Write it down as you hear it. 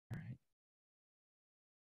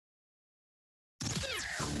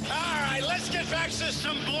access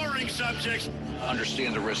some boring subjects.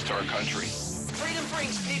 Understand the risk to our country. Freedom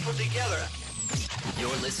brings people together. You're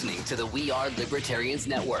listening to the We Are Libertarians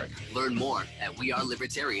Network. Learn more at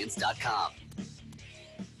wearelibertarians.com.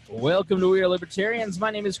 Welcome to We Are Libertarians. My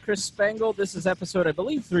name is Chris Spangle. This is episode, I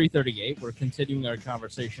believe, 338. We're continuing our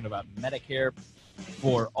conversation about Medicare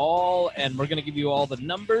for all, and we're going to give you all the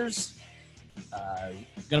numbers.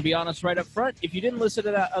 Going to be honest right up front. If you didn't listen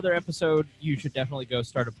to that other episode, you should definitely go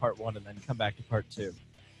start at part one and then come back to part two.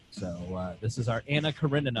 So this is our Anna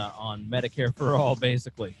Karenina on Medicare for all,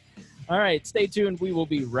 basically. All right, stay tuned. We will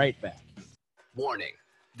be right back. Warning,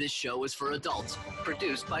 this show is for adults,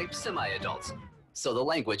 produced by semi-adults. So the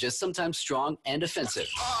language is sometimes strong and offensive.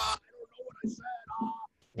 I don't know what I said.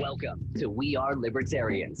 Welcome to We Are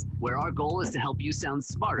Libertarians, where our goal is to help you sound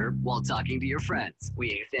smarter while talking to your friends.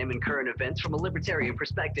 We examine current events from a libertarian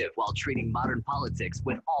perspective while treating modern politics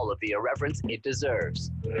with all of the irreverence it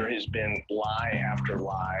deserves. There has been lie after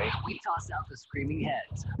lie. We toss out the screaming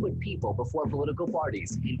heads, put people before political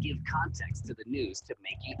parties, and give context to the news to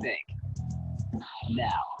make you think.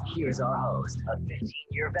 Now, here's our host, a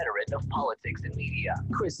 15-year veteran of politics and media,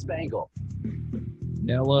 Chris Spangle.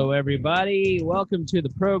 Hello, everybody. Welcome to the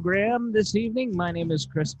program this evening. My name is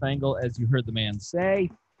Chris Spangle, as you heard the man say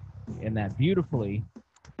in that beautifully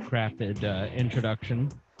crafted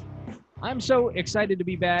introduction. I'm so excited to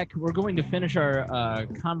be back. We're going to finish our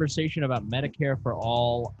conversation about Medicare for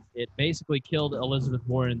all. It basically killed Elizabeth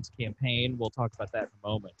Warren's campaign. We'll talk about that in a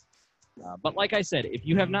moment. But like I said, if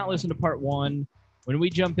you have not listened to part one, when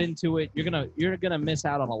we jump into it, you're gonna miss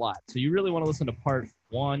out on a lot. So you really want to listen to part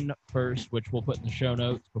one first, which we'll put in the show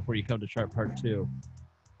notes before you come to start part two.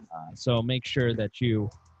 So make sure that you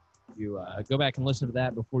go back and listen to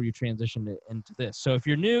that before you transition into this. So if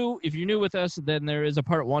you're new with us, then there is a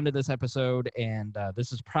part one to this episode, and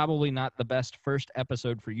this is probably not the best first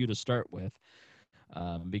episode for you to start with,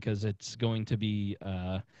 because it's going to be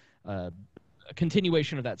a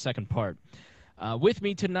continuation of that second part. With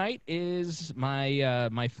me tonight is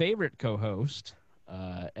my favorite co-host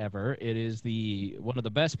ever. It is one of the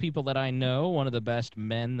best people that I know, one of the best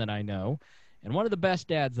men that I know, and one of the best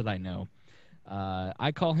dads that I know.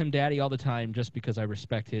 I call him Daddy all the time just because I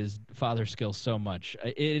respect his father skills so much.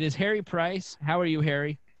 It is Harry Price. How are you,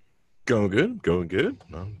 Harry? Going good.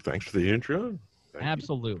 Thanks for the intro.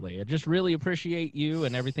 Absolutely. I just really appreciate you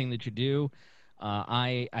and everything that you do.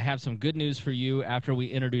 I have some good news for you after we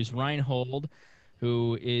introduce Reinhold,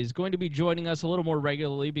 who is going to be joining us a little more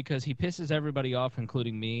regularly because he pisses everybody off,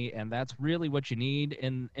 including me, and that's really what you need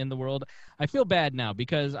in the world. I feel bad now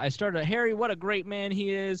because I started, Harry, what a great man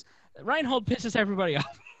he is. Reinhold pisses everybody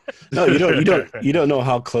off. No, you don't know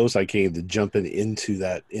how close I came to jumping into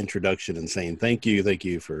that introduction and saying thank you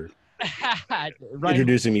for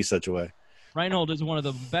introducing me such a way. Reinhold is one of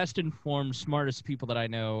the best informed, smartest people that I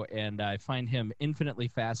know, and I find him infinitely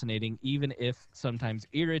fascinating, even if sometimes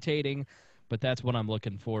irritating. But that's what I'm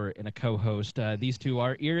looking for in a co-host. These two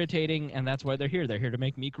are irritating, and that's why they're here. They're here to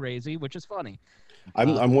make me crazy, which is funny.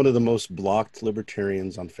 I'm one of the most blocked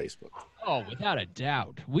libertarians on Facebook. Oh, without a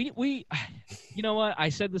doubt. We you know what? I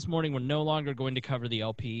said this morning we're no longer going to cover the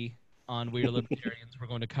LP on We Are Libertarians. We're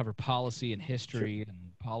going to cover policy and history and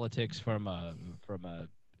politics from a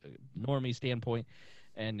normie standpoint,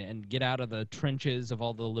 and get out of the trenches of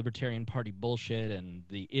all the Libertarian Party bullshit and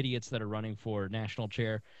the idiots that are running for national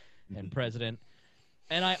chair and president.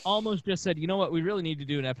 And I almost just said, you know what, we really need to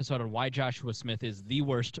do an episode on why Joshua Smith is the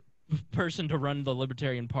worst person to run the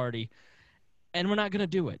Libertarian Party, and we're not going to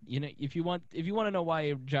do it. You know, if you want to know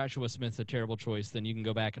why Joshua Smith's a terrible choice, then you can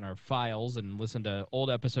go back in our files and listen to old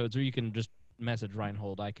episodes, or you can just message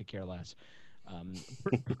Reinhold. I could care less.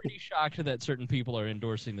 Pretty shocked that certain people are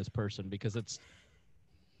endorsing this person because it's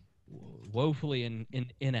woefully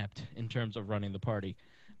inept in terms of running the party.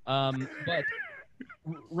 But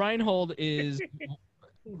Reinhold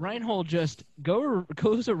just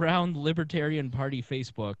goes around Libertarian Party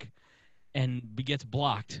Facebook and gets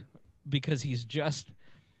blocked because he's just,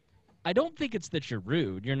 I don't think it's that you're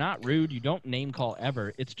rude. You're not rude. You don't name call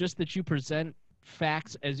ever. It's just that you present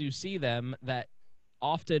facts as you see them that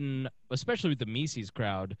often, especially with the Mises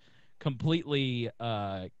crowd, completely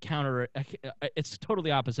counter. It's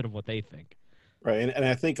totally opposite of what they think. Right, and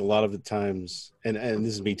I think a lot of the times, and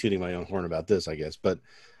this is me tooting my own horn about this, I guess, but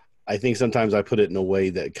I think sometimes I put it in a way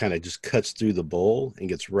that kind of just cuts through the bull and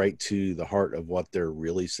gets right to the heart of what they're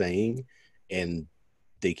really saying, and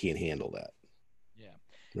they can't handle that. Yeah.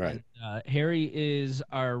 Right. And, Harry is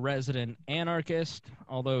our resident anarchist,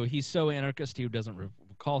 although he's so anarchist he doesn't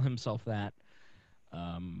call himself that.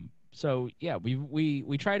 So yeah,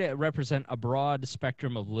 we try to represent a broad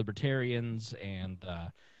spectrum of libertarians, and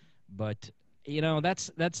but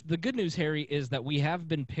that's the good news, Harry, is that we have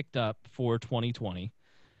been picked up for 2020.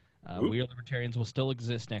 We Are Libertarians will still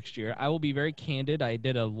exist next year. I will be very candid. I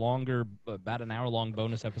did a longer, about an hour-long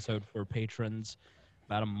bonus episode for patrons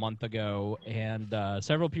about a month ago, and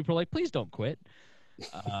several people are like, please don't quit.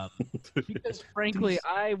 Because frankly,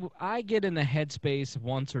 I get in the headspace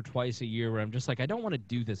once or twice a year where I'm just like, I don't want to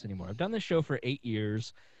do this anymore. I've done this show for 8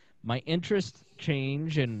 years. My interests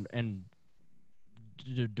change and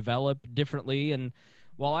develop differently, and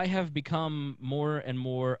while I have become more and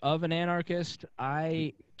more of an anarchist,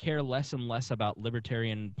 I care less and less about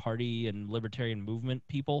Libertarian Party and Libertarian movement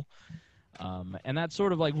people. And that's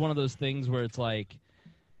sort of like one of those things where it's like,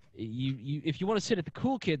 you if you want to sit at the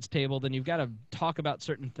cool kids table, then you've got to talk about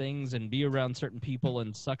certain things and be around certain people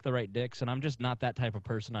and suck the right dicks. And I'm just not that type of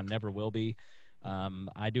person. I never will be.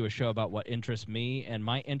 I do a show about what interests me, and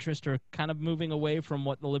my interests are kind of moving away from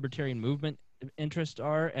what the libertarian movement interests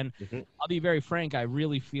are. And I'll be very frank, I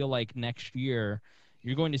really feel like next year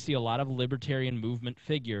you're going to see a lot of libertarian movement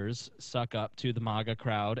figures suck up to the MAGA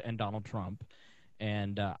crowd and Donald Trump.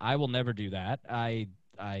 And I will never do that. Oh,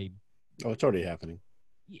 it's already happening.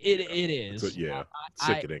 It is. But yeah,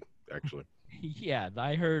 sickening, actually. Yeah,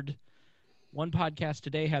 I heard one podcast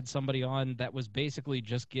today had somebody on that was basically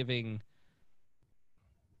just giving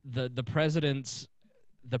the president's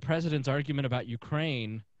argument about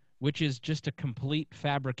Ukraine, which is just a complete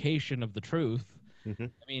fabrication of the truth. I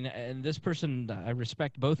mean, and this person, I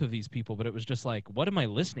respect both of these people, but it was just like, what am I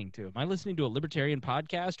listening to? Am I listening to a libertarian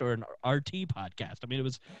podcast or an RT podcast? I mean, it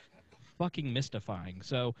was fucking mystifying.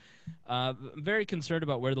 So I'm very concerned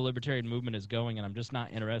about where the libertarian movement is going, and I'm just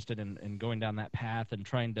not interested in going down that path and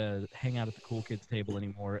trying to hang out at the cool kids table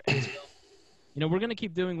anymore. And so, we're going to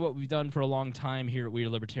keep doing what we've done for a long time here at We Are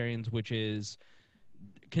Libertarians, which is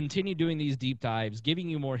continue doing these deep dives, giving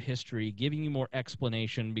you more history, giving you more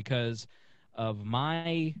explanation because of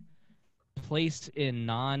my place in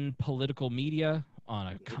non-political media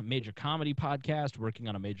on a major comedy podcast, working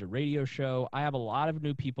on a major radio show. I have a lot of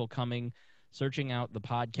new people coming, searching out the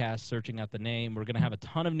podcast, searching out the name. We're going to have a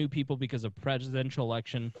ton of new people because of presidential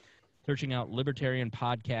election, searching out libertarian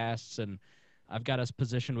podcasts, and I've got us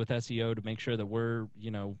positioned with SEO to make sure that we're,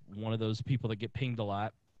 one of those people that get pinged a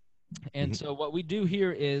lot. And so what we do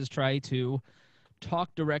here is try to talk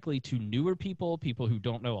directly to newer people who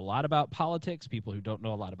don't know a lot about politics, people who don't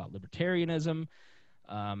know a lot about libertarianism.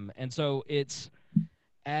 And so it's,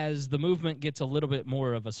 as the movement gets a little bit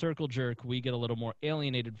more of a circle jerk, we get a little more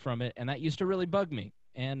alienated from it, and that used to really bug me.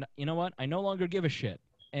 And you know what? I no longer give a shit.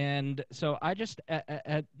 And so I just,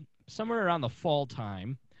 at somewhere around the fall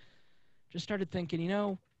time, just started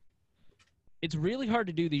thinking, it's really hard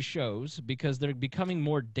to do these shows because they're becoming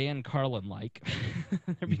more Dan Carlin-like.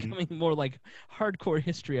 They're becoming more like hardcore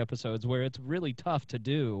history episodes where it's really tough to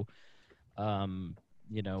do, a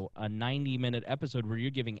 90-minute episode where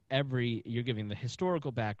you're giving the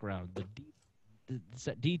historical background, the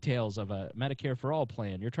set details of a Medicare for All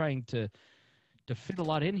plan. You're trying to fit a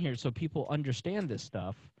lot in here so people understand this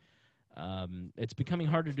stuff. It's becoming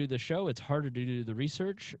harder to do the show. It's harder to do the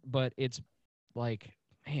research, but it's like,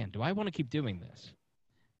 man, do I want to keep doing this?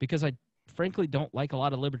 Because I frankly don't like a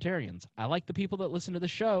lot of libertarians. I like the people that listen to the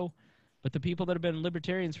show, but the people that have been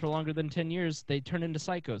libertarians for longer than 10 years, they turn into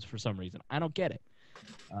psychos for some reason. I don't get it.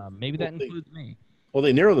 Maybe that includes me. Well,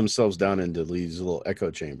 they narrow themselves down into these little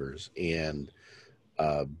echo chambers and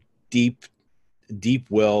deep,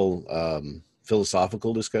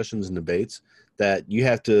 philosophical discussions and debates that you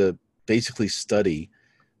have to basically study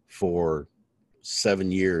for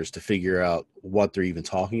 7 years to figure out what they're even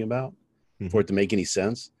talking about for it to make any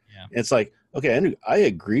sense. Yeah. And it's like, okay, I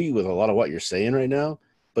agree with a lot of what you're saying right now,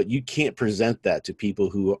 but you can't present that to people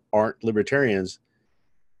who aren't libertarians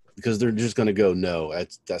because they're just going to go, no,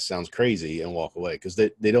 that sounds crazy, and walk away because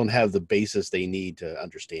they don't have the basis they need to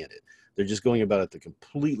understand it. They're just going about it the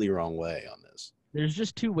completely wrong way on this. There's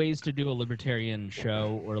just two ways to do a libertarian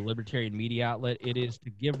show or a libertarian media outlet. It is to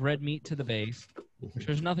give red meat to the base, which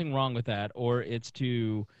there's nothing wrong with that, or it's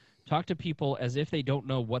to talk to people as if they don't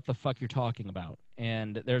know what the fuck you're talking about.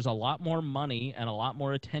 And there's a lot more money and a lot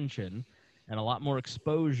more attention and a lot more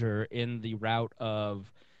exposure in the route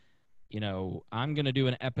of, I'm going to do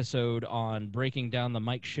an episode on breaking down the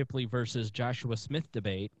Mike Shipley versus Joshua Smith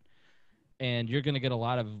debate, and you're going to get a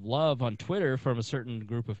lot of love on Twitter from a certain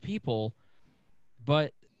group of people.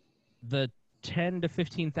 But the 10 to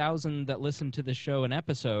 15,000 that listen to the show an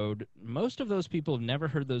episode, most of those people have never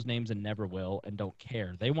heard those names and never will and don't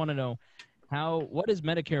care. They want to know what is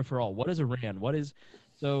Medicare for All? What is Iran?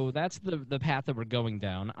 So that's the path that we're going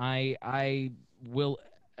down. I will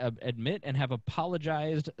admit and have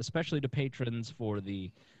apologized, especially to patrons, for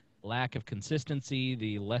the lack of consistency,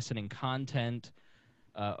 the lessening content.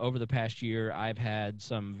 Over the past year, I've had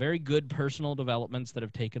some very good personal developments that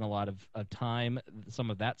have taken a lot of time.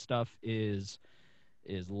 Some of that stuff is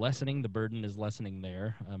lessening. The burden is lessening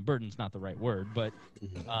there. Burden's not the right word, but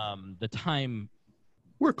the time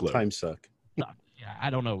Workload. Time suck. suck. Yeah, I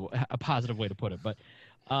don't know a positive way to put it, but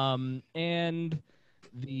and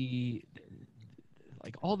the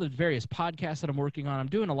like all the various podcasts that I'm working on, I'm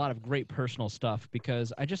doing a lot of great personal stuff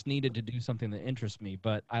because I just needed to do something that interests me.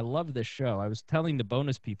 But I love this show. I was telling the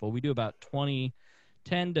bonus people, we do about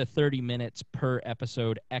 10 to 30 minutes per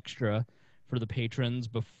episode extra for the patrons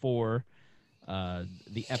before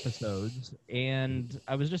the episodes. And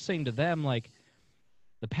I was just saying to them, like,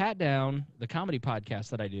 the Pat Down, the comedy podcast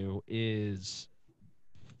that I do, is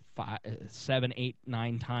 5, 7, 8,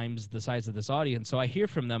 9 times the size of this audience. So I hear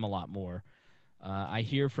from them a lot more. I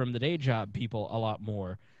hear from the day job people a lot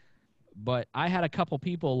more. But I had a couple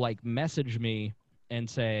people like message me and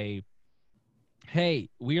say, hey,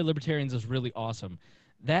 We Are Libertarians is really awesome.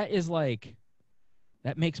 That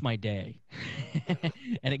makes my day.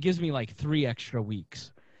 And it gives me like 3 extra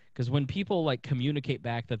weeks. Because when people like communicate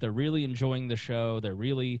back that they're really enjoying the show, they're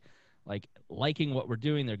really like liking what we're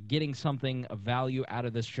doing, they're getting something of value out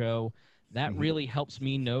of this show, that really helps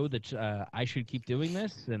me know that I should keep doing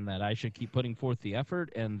this and that I should keep putting forth the effort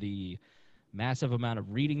and the massive amount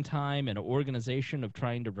of reading time and organization of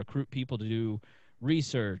trying to recruit people to do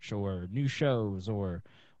research or new shows or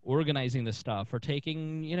organizing this stuff or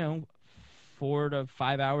taking, 4 to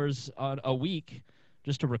 5 hours a week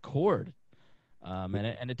just to record.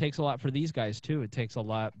 And it takes a lot for these guys, too. It takes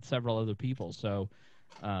several other people. So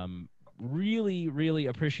really, really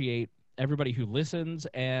appreciate everybody who listens,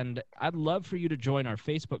 and I'd love for you to join our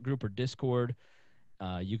Facebook group or Discord.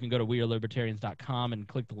 You can go to wearelibertarians.com and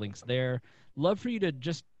click the links there. Love for you to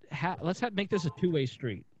just make this a two-way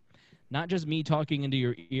street. Not just me talking into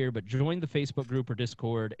your ear, but join the Facebook group or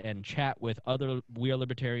Discord and chat with other We Are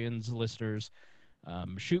Libertarians listeners.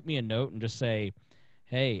 Shoot me a note and just say,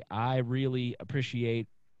 hey, I really appreciate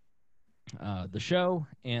the show,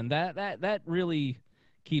 and that really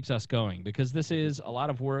keeps us going because this is a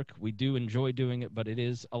lot of work. We do enjoy doing it, but it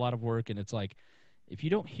is a lot of work, and it's like if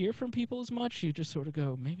you don't hear from people as much, you just sort of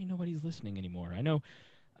go, maybe nobody's listening anymore. I know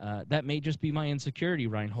that may just be my insecurity,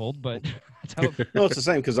 Reinhold, but that's how No, it's the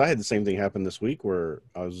same because I had the same thing happen this week where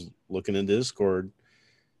I was looking into Discord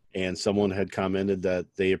and someone had commented that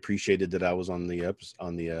they appreciated that I was on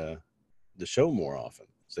the show more often.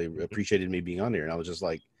 So they appreciated me being on there, and I was just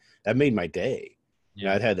like, that made my day.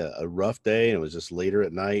 Yeah. I'd had a rough day, and it was just later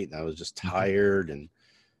at night, and I was just tired, and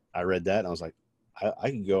I read that, and I was like,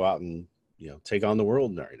 I could go out and take on the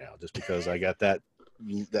world right now just because I got that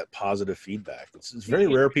positive feedback. It's very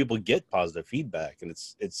rare people get positive feedback, and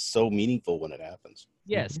it's so meaningful when it happens.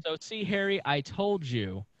 Yes. So see, Harry, I told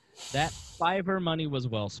you that Fiverr money was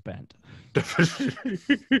well spent.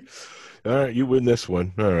 All right, you win this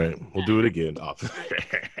one. All right, we'll do it again.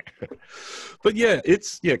 But yeah,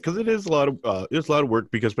 because it is a lot of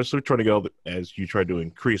work because especially trying to get as you try to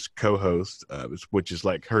increase co-host, which is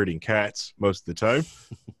like herding cats most of the time.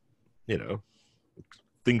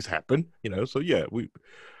 Things happen. So yeah,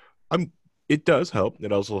 it does help.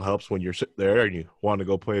 It also helps when you're sitting there and you want to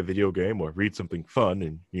go play a video game or read something fun,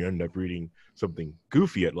 and you end up reading something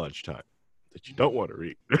goofy at lunchtime that you don't want to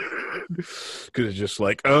read because it's just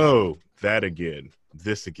like, oh, that again,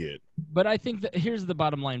 this again. But I think that here's the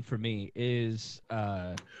bottom line for me is,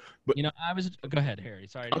 go ahead, Harry.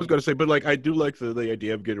 Sorry. I was going to say, but like, I do like the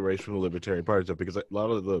idea of getting away from the Libertarian Party stuff because a lot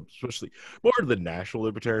of especially more of the National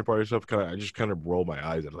Libertarian Party stuff, I just kind of roll my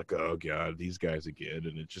eyes at like, oh God, these guys again.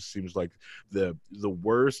 And it just seems like the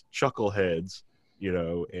worst chuckleheads,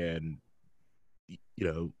 and,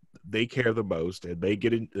 they care the most, and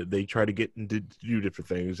they try to get into do different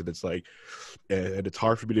things, and it's like, and it's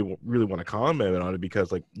hard for me to really want to comment on it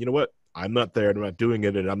because, like, you know what, I'm not there and I'm not doing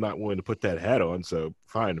it, and I'm not willing to put that hat on. So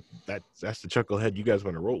fine, that's the chucklehead you guys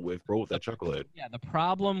want to roll with that chucklehead. Yeah, the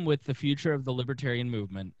problem with the future of the libertarian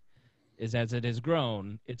movement is as it has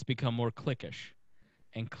grown, it's become more cliquish,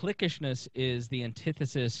 and cliquishness is the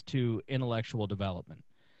antithesis to intellectual development.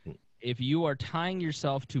 If you are tying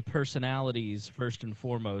yourself to personalities first and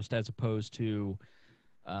foremost, as opposed to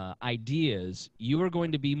ideas, you are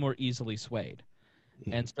going to be more easily swayed.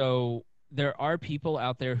 And so there are people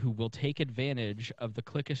out there who will take advantage of the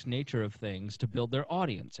cliquish nature of things to build their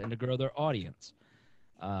audience and to grow their audience.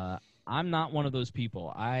 I'm not one of those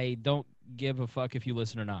people. I don't give a fuck if you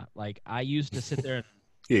listen or not. Like, I used to sit there and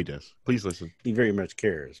yeah, he does. Please listen. He very much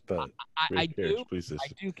cares, but I do. Please listen.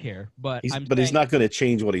 I do care, but he's not going to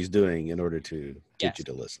change what he's doing in order to get you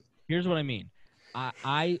to listen. Here's what I mean.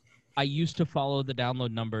 I I used to follow the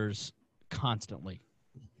download numbers constantly.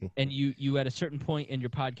 And you at a certain point in your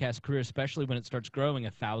podcast career, especially when it starts growing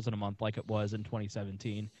 1,000 a month like it was in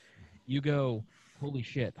 2017, you go, holy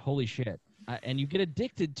shit. And you get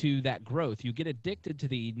addicted to that growth. You get addicted to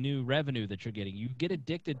the new revenue that you're getting. You get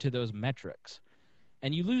addicted to those metrics.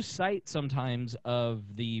 And you lose sight sometimes of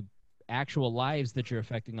the actual lives that you're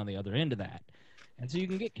affecting on the other end of that. And so you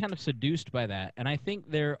can get kind of seduced by that. And I think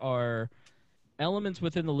there are elements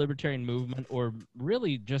within the libertarian movement, or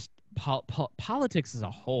really just politics as a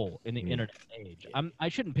whole in the internet age. I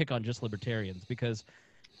shouldn't pick on just libertarians, because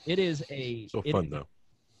it is fun though.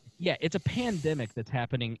 Yeah, it's a pandemic that's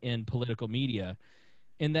happening in political media,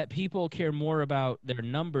 in that people care more about their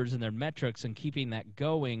numbers and their metrics and keeping that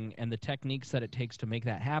going and the techniques that it takes to make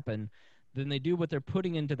that happen than they do what they're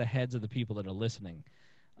putting into the heads of the people that are listening.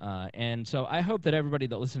 And so I hope that everybody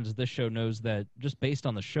that listens to this show knows that, just based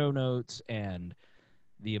on the show notes and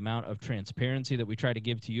the amount of transparency that we try to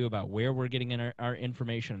give to you about where we're getting in our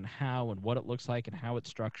information and how and what it looks like and how it's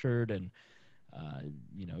structured. And,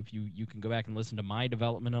 if you can go back and listen to my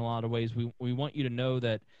development in a lot of ways, we want you to know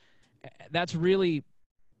that that's really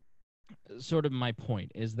sort of my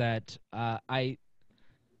point, is that I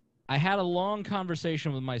had a long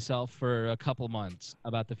conversation with myself for a couple months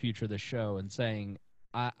about the future of the show and saying,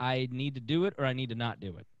 I need to do it or I need to not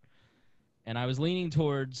do it. And I was leaning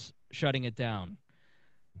towards shutting it down.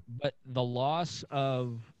 But the loss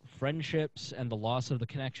of friendships and the loss of the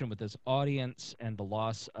connection with this audience and the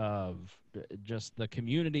loss of just the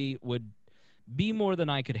community would be more than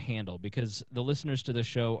I could handle, because the listeners to the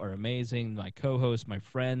show are amazing. My co-hosts, my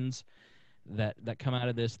friends that come out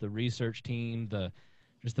of this, the research team,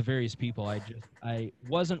 just the various people. I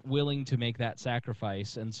wasn't willing to make that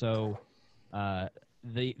sacrifice. And so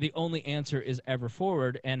the only answer is ever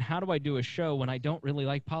forward. And how do I do a show when I don't really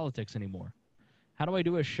like politics anymore? How do I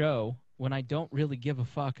do a show when I don't really give a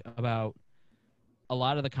fuck about a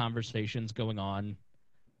lot of the conversations going on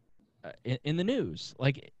in the news?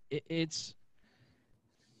 Like, it's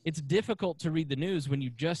difficult to read the news when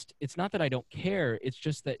it's not that I don't care, it's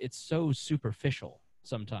just that it's so superficial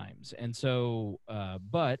sometimes. And so,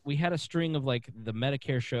 but we had a string of like the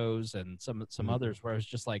Medicare shows and some others where I was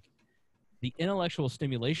just like, the intellectual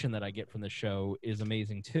stimulation that I get from the show is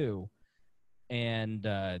amazing too. And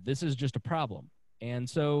this is just a problem. And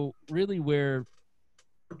so really where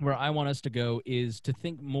I want us to go is to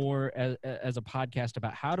think more as a podcast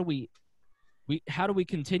about how do we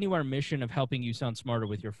continue our mission of helping you sound smarter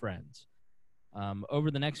with your friends.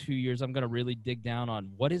 Over the next few years, I'm going to really dig down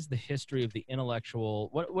on what is the history of the intellectual,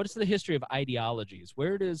 what is the history of ideologies?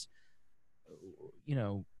 Where does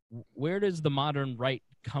the modern right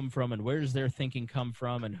come from, and where does their thinking come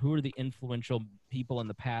from, and who are the influential people in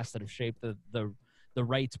the past that have shaped the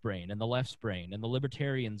right's brain and the left's brain and the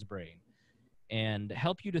libertarian's brain, and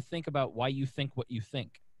help you to think about why you think what you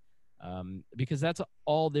think. Because that's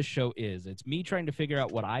all this show is. It's me trying to figure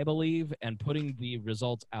out what I believe and putting the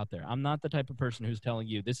results out there. I'm not the type of person who's telling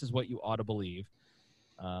you this is what you ought to believe.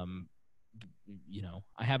 I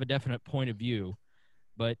have a definite point of view,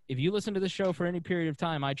 but if you listen to the show for any period of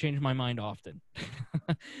time, I change my mind often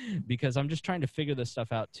because I'm just trying to figure this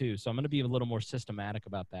stuff out too. So I'm going to be a little more systematic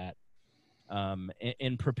about that.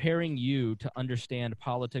 In preparing you to understand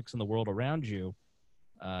politics and the world around you.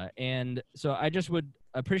 And so I just would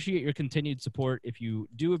appreciate your continued support. If you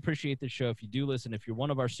do appreciate the show, if you do listen, if you're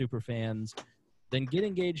one of our super fans, then get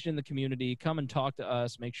engaged in the community. Come and talk to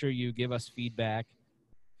us. Make sure you give us feedback.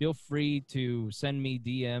 Feel free to send me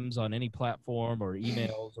DMs on any platform or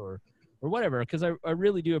emails or whatever, because I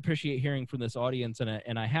really do appreciate hearing from this audience,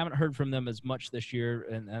 and I haven't heard from them as much this year,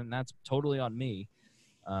 and that's totally on me.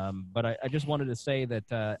 But I just wanted to say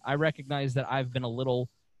that I recognize that I've been a little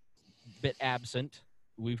bit absent.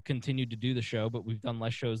 We've continued to do the show, but we've done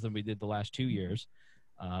less shows than we did the last 2 years.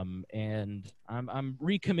 And I'm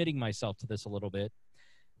recommitting myself to this a little bit.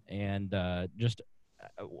 And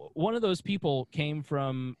one of those people came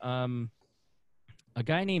from a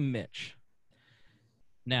guy named Mitch.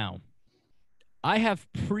 Now, I have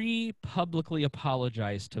publicly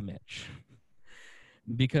apologized to Mitch.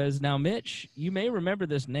 Because now, Mitch, you may remember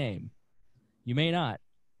this name. You may not.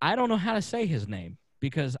 I don't know how to say his name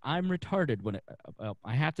because I'm retarded when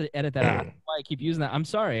I have to edit that out. That's why I keep using that. I'm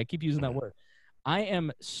sorry. I keep using that word. I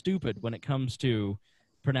am stupid when it comes to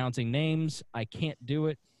pronouncing names. I can't do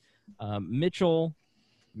it. Mitchell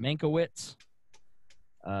Mankiewicz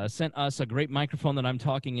sent us a great microphone that I'm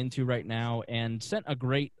talking into right now and sent a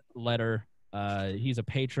great letter. He's a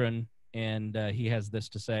patron, and he has this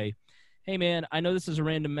to say. Hey, man, I know this is a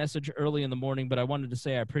random message early in the morning, but I wanted to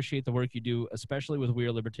say I appreciate the work you do, especially with We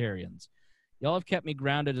Are Libertarians. Y'all have kept me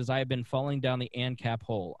grounded as I have been falling down the ANCAP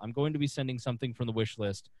hole. I'm going to be sending something from the wish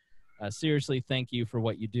list. Seriously, thank you for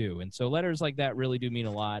what you do. And so letters like that really do mean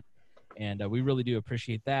a lot, and we really do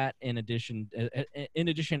appreciate that. In addition,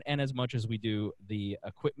 and as much as we do the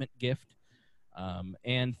equipment gift.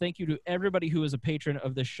 And thank you to everybody who is a patron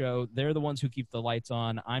of this show. They're the ones who keep the lights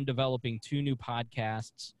on. I'm developing 2 new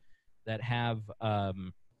podcasts that have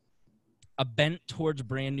a bent towards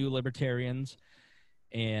brand new libertarians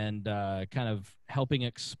and kind of helping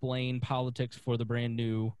explain politics for the brand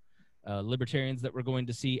new libertarians that we're going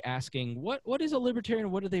to see, asking what is a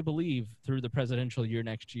libertarian, what do they believe through the presidential year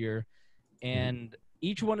next year. And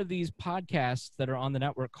each one of these podcasts that are on the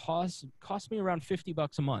network cost me around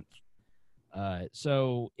 $50 a month.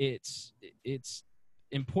 So it's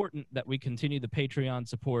important that we continue the Patreon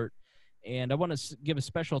support. And I want to give a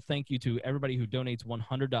special thank you to everybody who donates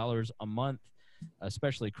 $100 a month,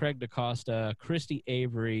 especially Craig DaCosta, Christy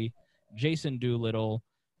Avery, Jason Doolittle,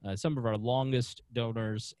 some of our longest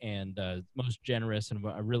donors and most generous, and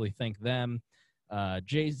I really thank them.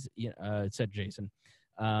 It said Jason.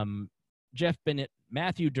 Jeff Bennett,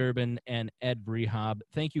 Matthew Durbin, and Ed Brehab.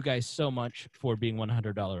 Thank you guys so much for being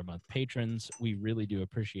 $100 a month patrons. We really do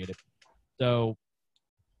appreciate it. So,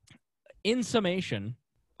 in summation,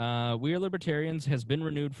 We Are Libertarians has been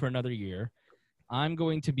renewed for another year. I'm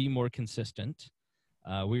going to be more consistent.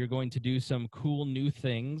 We are going to do some cool new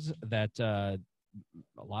things that a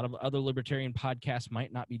lot of other libertarian podcasts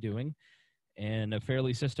might not be doing in a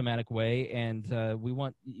fairly systematic way. And we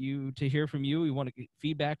want you to hear from you. We want to get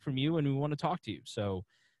feedback from you, and we want to talk to you. So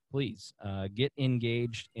please get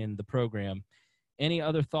engaged in the program. Any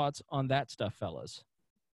other thoughts on that stuff, fellas?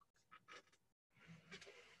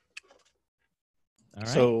 All right.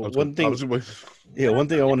 So one thing I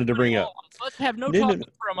wanted to bring up. Let's have no talking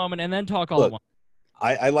for a moment and then talk all at once.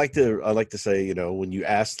 I like to say, you know, when you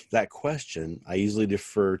ask that question, I usually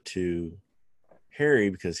defer to Harry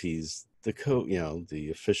because he's the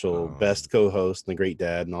official best co-host and the great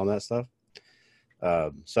dad and all that stuff.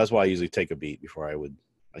 So that's why I usually take a beat before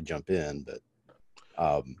I jump in.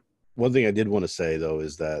 But one thing I did want to say though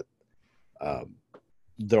is that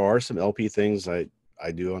there are some LP things I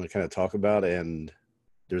do want to kind of talk about, and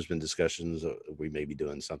there's been discussions we may be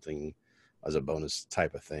doing something as a bonus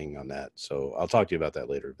type of thing on that. So I'll talk to you about that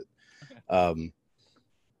later. But okay.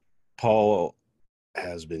 Paul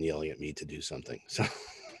has been yelling at me to do something. So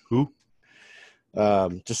who?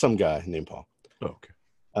 Just some guy named Paul. Oh,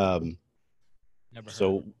 okay.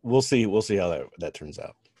 So we'll see how that turns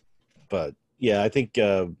out. But yeah, I think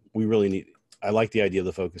we really need. I like the idea of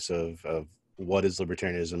the focus of what is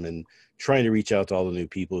libertarianism and trying to reach out to all the new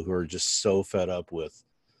people who are just so fed up with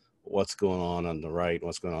what's going on the right,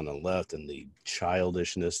 what's going on the left, and the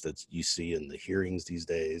childishness that you see in the hearings these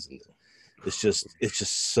days. And it's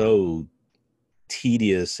just so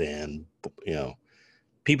tedious, and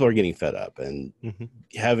people are getting fed up, and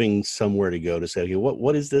having somewhere to go to say, okay,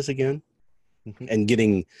 what is this again? And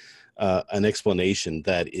getting an explanation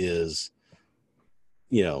that is,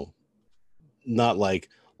 not like,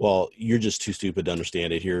 well, you're just too stupid to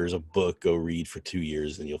understand it. Here's a book, go read for 2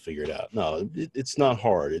 years and you'll figure it out. No, it's not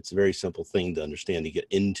hard. It's a very simple thing to understand, to get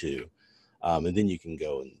into. And then you can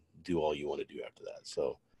go and do all you want to do after that.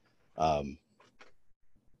 So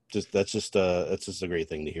that's just a great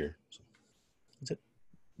thing to hear. So, that's it.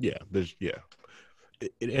 Yeah.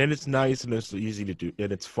 And it's nice and it's easy to do,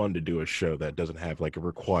 and it's fun to do a show that doesn't have like a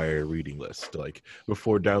required reading list. Like,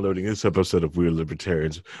 before downloading this episode of We're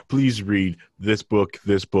Libertarians, please read this book,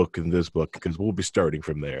 and this book, because we'll be starting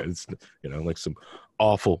from there. It's like some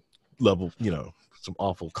awful level, some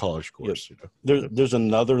awful college course. Yep. There's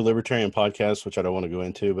another libertarian podcast which I don't want to go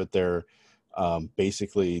into, but they're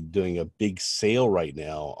basically doing a big sale right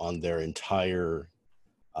now on their entire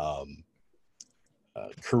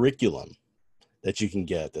curriculum that you can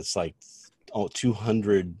get. That's like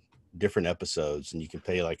 200 different episodes, and you can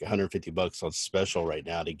pay like $150 on special right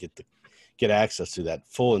now to get access to that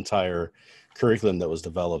full entire curriculum that was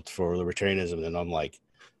developed for libertarianism. And I'm like,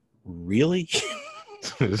 really?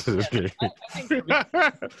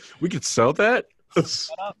 We could sell that?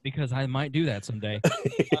 Shut up, because I might do that someday.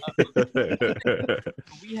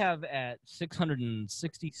 We have at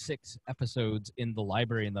 666 episodes in the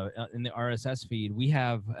library, in the RSS feed. We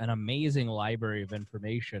have an amazing library of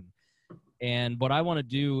information, and what I want to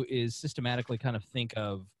do is systematically kind of think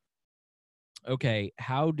of, okay,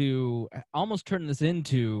 how do almost turn this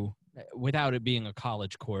into, without it being a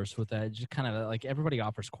college course, with that, just kind of like everybody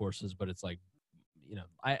offers courses, but it's like,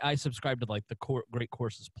 I subscribe to like the Great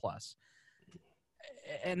Courses Plus.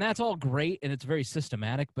 And that's all great, and it's very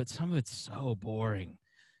systematic, but some of it's so boring.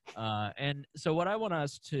 And so what I want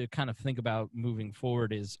us to kind of think about moving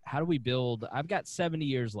forward is how do we build, I've got 70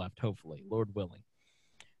 years left, hopefully, Lord willing.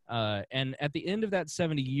 And at the end of that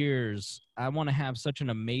 70 years, I want to have such an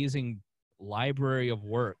amazing library of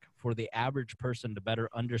work for the average person to better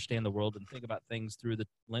understand the world and think about things through the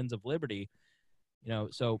lens of liberty.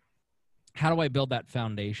 So how do I build that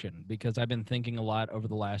foundation? Because I've been thinking a lot over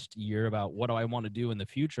the last year about what do I want to do in the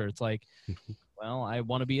future. It's like, well, I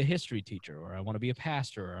want to be a history teacher, or I want to be a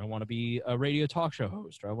pastor, or I want to be a radio talk show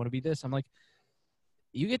host, or I want to be this. I'm like,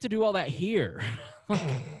 you get to do all that here.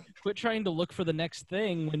 Quit trying to look for the next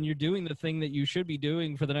thing when you're doing the thing that you should be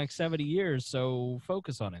doing for the next 70 years. So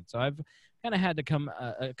focus on it. So I've kind of had to come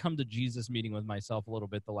to Jesus meeting with myself a little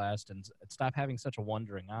bit the last and stop having such a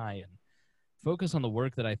wandering eye and focus on the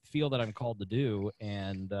work that I feel that I'm called to do.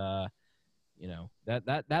 And,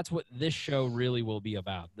 that's what this show really will be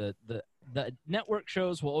about. The network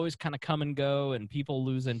shows will always kind of come and go and people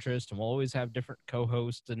lose interest, and we'll always have different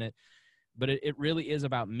co-hosts in it. But it really is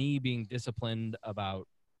about me being disciplined about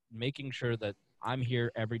making sure that I'm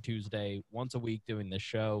here every Tuesday, once a week, doing this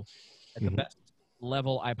show at the best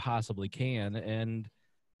level I possibly can, and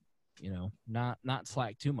not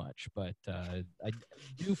slack too much. But I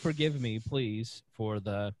do forgive me, please, for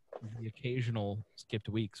the occasional skipped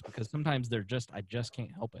weeks, because sometimes I just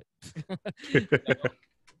can't help it.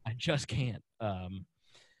 I just can't.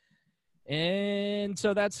 And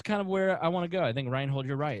so that's kind of where I want to go. I think, Reinhold,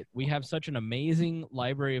 you're right. We have such an amazing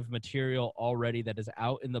library of material already that is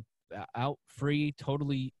out free,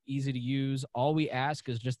 totally easy to use. All we ask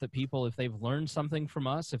is just that people, if they've learned something from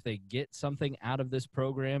us, if they get something out of this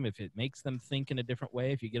program, if it makes them think in a different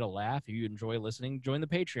way, if you get a laugh, if you enjoy listening, join the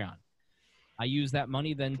Patreon. I use that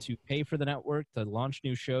money then to pay for the network, to launch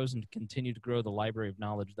new shows, and to continue to grow the library of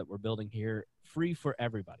knowledge that we're building here, free for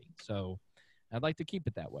everybody. So I'd like to keep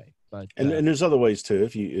it that way. But and there's other ways too.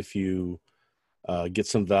 If you get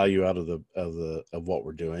some value out of what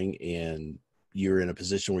we're doing, and you're in a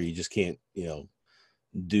position where you just can't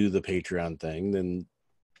do the Patreon thing, then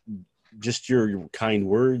just your kind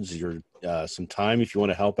words, your some time, if you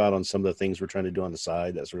want to help out on some of the things we're trying to do on the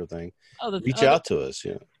side, that sort of thing, reach out to us.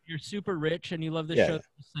 If you're super rich and you love this show,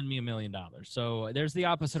 send me $1 million. So there's the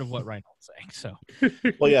opposite of what Reinhold's saying. So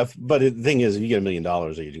well, yeah, but the thing is, if you get $1 million,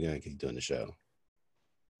 are you going to keep doing the show?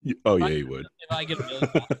 Oh yeah, you would. If I get $1 million,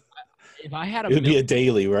 if I had it'd be a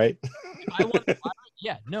daily, right? If I won the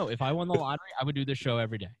lottery, if I won the lottery, I would do this show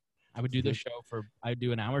every day. I would do this show I'd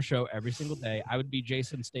do an hour show every single day. I would be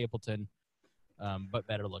Jason Stapleton, but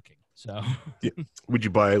better looking. So would you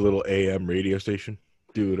buy a little AM radio station?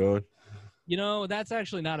 Do it on? That's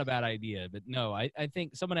actually not a bad idea. But no, I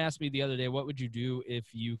think someone asked me the other day, what would you do if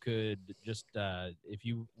you could just, if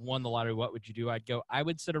you won the lottery, what would you do? I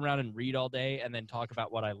would sit around and read all day and then talk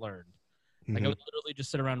about what I learned. Like I would literally just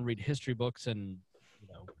sit around and read history books and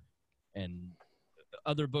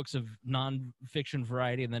other books of nonfiction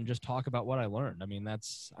variety, and then just talk about what I learned. I mean,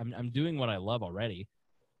 I'm doing what I love already.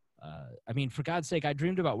 I mean, for God's sake, I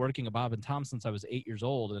dreamed about working at Bob and Tom since I was 8 years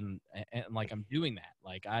old, and like I'm doing that.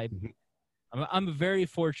 Like I'm a very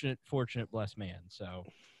fortunate, blessed man. So,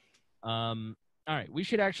 all right, we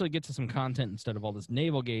should actually get to some content instead of all this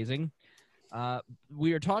navel gazing.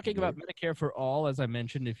 We are talking about Medicare for All, as I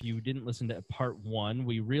mentioned. If you didn't listen to part 1,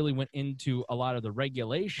 we really went into a lot of the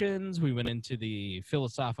regulations. We went into the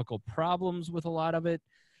philosophical problems with a lot of it.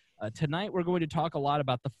 Tonight, we're going to talk a lot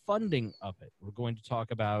about the funding of it. We're going to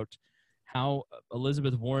talk about how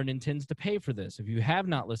Elizabeth Warren intends to pay for this. If you have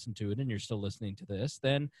not listened to it and you're still listening to this,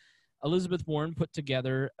 then Elizabeth Warren put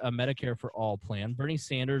together a Medicare for All plan. Bernie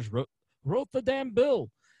Sanders wrote the damn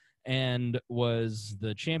bill and was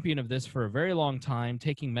the champion of this for a very long time,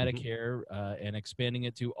 taking Medicare and expanding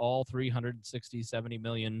it to all 70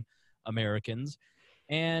 million Americans.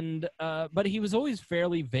 And but he was always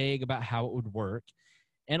fairly vague about how it would work.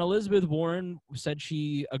 And Elizabeth Warren said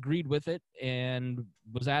she agreed with it and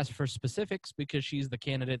was asked for specifics because she's the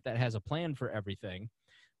candidate that has a plan for everything.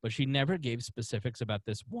 But she never gave specifics about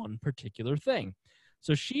this one particular thing.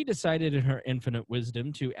 So she decided in her infinite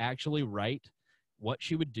wisdom to actually write what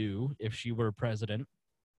she would do if she were president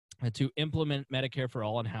to implement Medicare for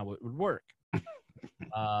All and how it would work.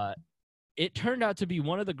 It turned out to be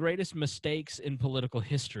one of the greatest mistakes in political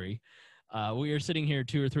history. We are sitting here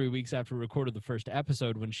 2 or 3 weeks after we recorded the first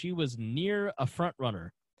episode when she was near a front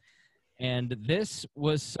runner. And this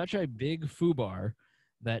was such a big foobar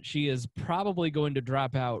that she is probably going to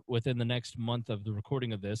drop out within the next month of the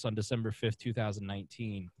recording of this on December 5th,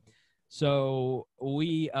 2019. So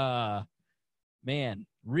we,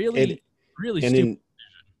 really stupid.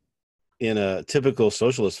 In a typical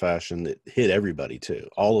socialist fashion, it hit everybody too.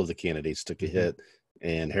 All of the candidates took a hit.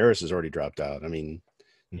 and Harris has already dropped out. I mean,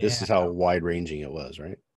 this is how wide-ranging it was,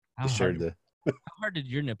 right? How Just shared hard, how hard did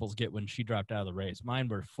your nipples get when she dropped out of the race? Mine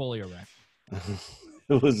were fully erect.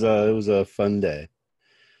 It was a fun day.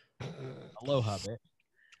 Aloha, bit.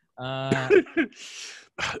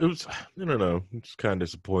 It was, I don't know, it's kind of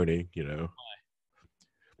disappointing,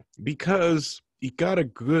 because you got a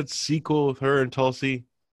good sequel with her and Tulsi,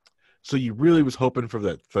 so you really was hoping for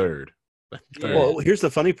that third. Yeah. Well, here's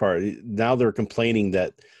the funny part. Now they're complaining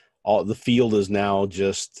that all the field is now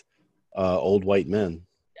just old white men.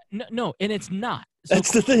 No, and it's not. So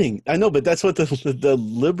That's the thing. I know, but that's what the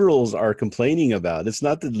liberals are complaining about. It's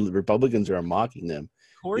not that the Republicans are mocking them.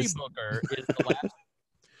 Cory Booker is the last.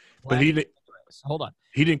 But he didn't. Hold on.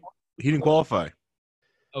 He didn't qualify.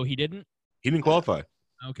 Oh, he didn't? He didn't qualify.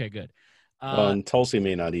 Okay, good. And Tulsi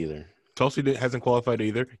may not either. Tulsi hasn't qualified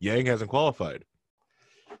either. Yang hasn't qualified.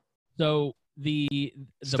 So the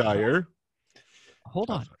Steyer. Hold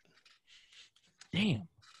on. Damn,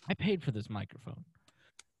 I paid for this microphone.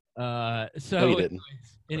 So No, you didn't.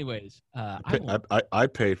 Anyways, I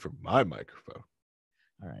paid for my microphone.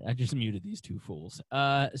 All right, I just muted these two fools.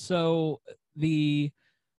 So the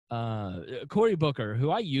Cory Booker, who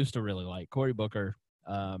I used to really like, Cory Booker,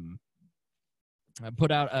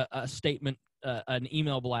 put out a statement, an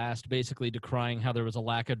email blast, basically decrying how there was a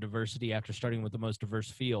lack of diversity after starting with the most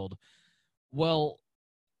diverse field. Well,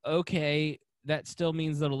 okay, that still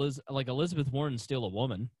means that Elizabeth Warren's still a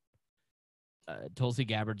woman. Tulsi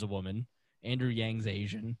Gabbard's a woman. Andrew Yang's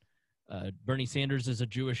Asian. Bernie Sanders is a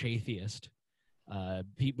Jewish atheist.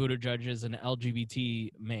 Pete Buttigieg is an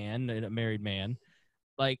LGBT man, a married man.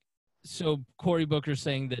 So Cory Booker's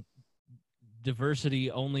saying that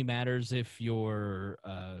diversity only matters if you're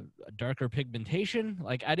a darker pigmentation.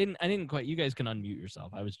 I didn't quite. You guys can unmute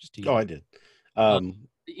yourself. I was just teasing. Oh, I did. I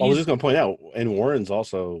was just going to point out, and Warren's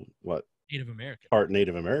also Native American. Part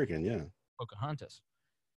Native American, yeah. Pocahontas.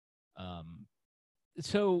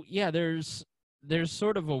 So yeah, there's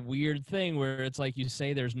sort of a weird thing where it's like you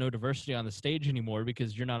say there's no diversity on the stage anymore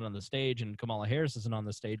because you're not on the stage and Kamala Harris isn't on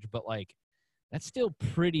the stage, but that's still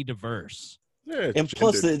pretty diverse. Yeah, and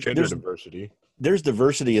plus gender diversity. There's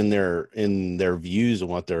diversity in their views and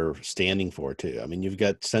what they're standing for too. I mean, you've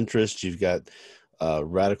got centrists, you've got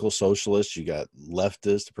radical socialists, you got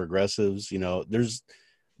leftists, progressives. There's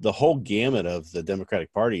the whole gamut of the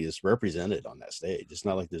Democratic Party is represented on that stage. It's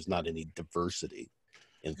not like there's not any diversity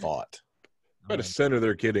in thought. About a center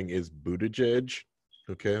they're getting is Buttigieg.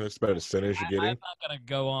 Okay, that's about as center as you're getting. I'm not going to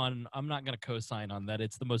go on. I'm not going to co-sign on that.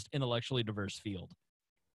 It's the most intellectually diverse field.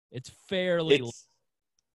 It's fairly.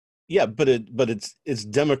 But it's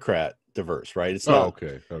Democrat diverse, right? It's not.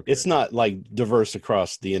 Okay. It's not diverse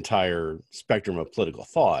across the entire spectrum of political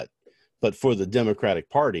thought, but for the Democratic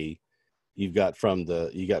Party, you got from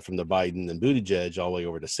the Biden and Buttigieg all the way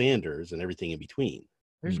over to Sanders and everything in between.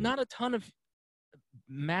 There's not a ton of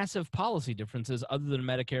massive policy differences other than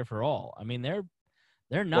Medicare for all. I mean, they're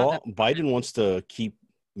not. Well, Biden wants to keep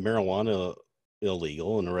marijuana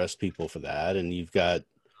illegal and arrest people for that, and you've got,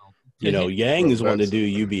 Yang is wanting to do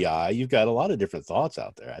UBI. You've got a lot of different thoughts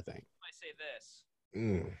out there, I think. I say this.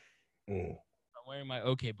 I'm wearing my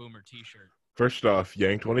OK Boomer T-shirt. First off,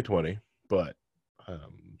 Yang 2020, but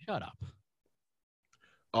shut up.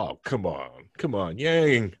 Oh, come on,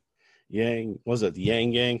 Yang. Was it the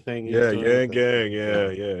Yang Gang thing? Yeah, Yang Gang. Yeah,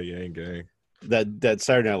 Yang Gang. That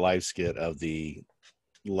Saturday Night Live skit of the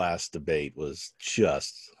last debate was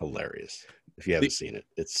just hilarious. If you haven't seen it,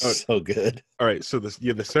 it's so good. All right, so the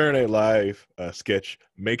Saturday Night Live sketch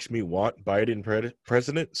makes me want Biden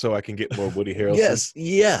president so I can get more Woody Harrelson.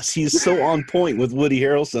 Yes, he's so on point with Woody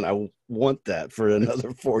Harrelson. I want that for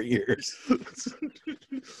another 4 years.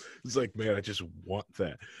 It's like, man, I just want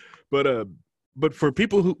that. But for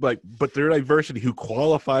people who but their diversity who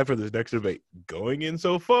qualify for this next debate going in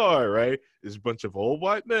so far, right, is a bunch of old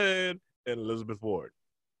white men and Elizabeth Warren.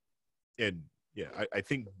 And yeah, I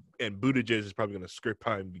think, and Buttigieg is probably going to script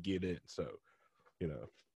time to get in. So,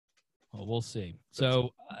 Well, we'll see.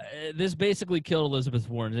 So this basically killed Elizabeth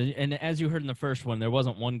Warren. And as you heard in the first one, there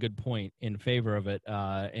wasn't one good point in favor of it.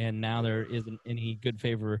 And now there isn't any good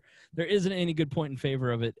point in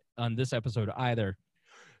favor of it on this episode either.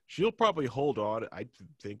 She'll probably hold on, I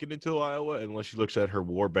think, until Iowa, unless she looks at her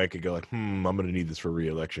war bank and go I'm going to need this for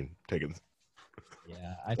re-election.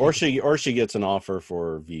 Yeah, or she gets an offer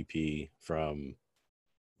for VP from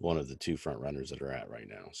one of the two front runners that are at right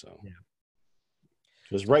now. So,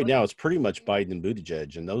 because right now it's pretty much Biden and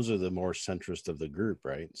Buttigieg, and those are the more centrist of the group,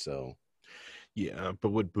 right? So, yeah, but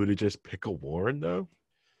would Buttigieg pick a Warren though?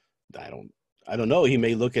 I don't know. He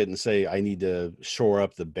may look at it and say, I need to shore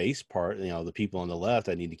up the base part. The people on the left,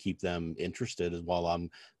 I need to keep them interested while I'm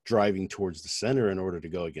driving towards the center in order to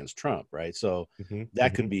go against Trump, right? So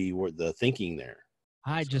that could be where the thinking there.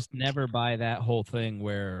 I just never buy that whole thing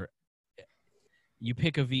where you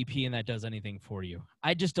pick a VP and that does anything for you.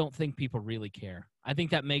 I just don't think people really care. I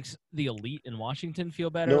think that makes the elite in Washington feel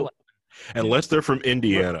better. No, unless they're from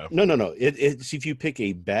Indiana. No. It's if you pick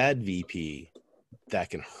a bad VP, that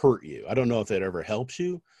can hurt you. I don't know if that ever helps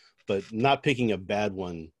you, but not picking a bad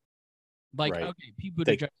one. Like, right. Okay, Pete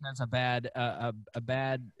Buttigieg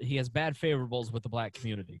has he has bad favorables with the black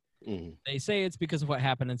community. They say it's because of what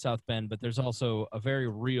happened in South Bend, but there's also a very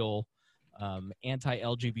real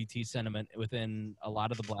anti-LGBT sentiment within a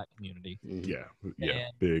lot of the black community. Yeah, and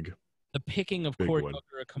big. The picking of big Cory one.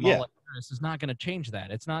 Booker or Kamala Harris is not going to change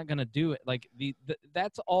that. It's not going to do it. Like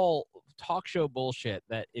that's all talk show bullshit.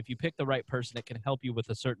 That if you pick the right person, it can help you with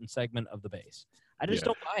a certain segment of the base. I just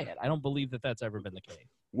don't buy it. I don't believe that that's ever been the case.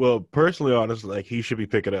 Well, personally, honestly, like he should be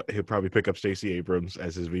picking up. He'll probably pick up Stacey Abrams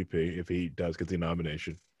as his VP if he does get the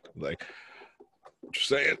nomination. Like, just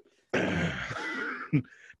saying,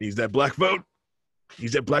 needs that black vote.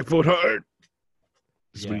 Needs that black vote hard.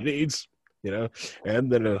 That's what he needs,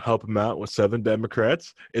 and then it'll help him out with 7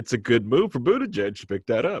 Democrats. It's a good move for Buttigieg to pick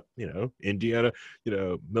that up. Indiana,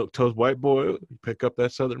 milquetoast white boy, pick up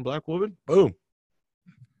that Southern black woman. Boom.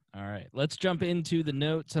 All right, let's jump into the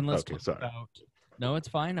notes and let's talk about. No, it's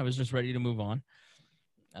fine. I was just ready to move on.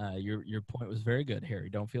 Your point was very good, Harry.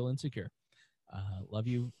 Don't feel insecure. Love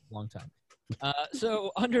you, long time.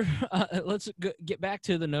 So let's get back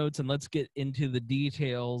to the notes and let's get into the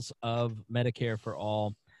details of Medicare for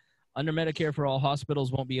All. Under Medicare for All,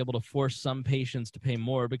 hospitals won't be able to force some patients to pay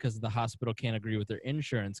more because the hospital can't agree with their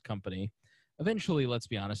insurance company. Eventually, let's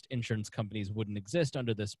be honest, insurance companies wouldn't exist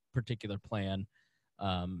under this particular plan.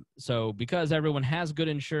 So because everyone has good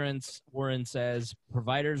insurance, Warren says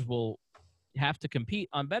providers will have to compete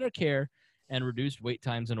on better care and reduced wait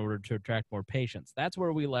times in order to attract more patients. That's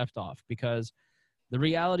where we left off, because the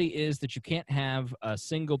reality is that you can't have a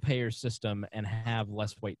single payer system and have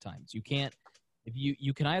less wait times. You can't. If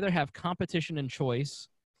you can either have competition and choice,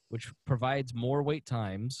 which provides more wait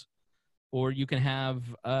times, or you can have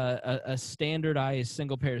a standardized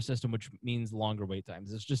single payer system, which means longer wait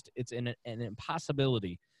times. It's an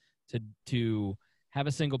impossibility to have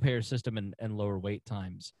a single payer system and lower wait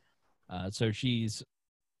times. So she's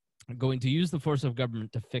going to use the force of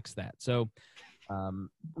government to fix that. So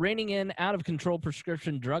reining in out of control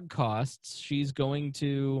prescription drug costs, she's going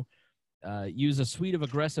to use a suite of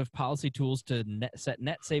aggressive policy tools to set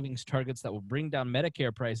net savings targets that will bring down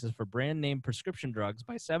Medicare prices for brand name prescription drugs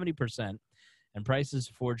by 70% and prices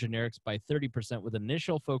for generics by 30%, with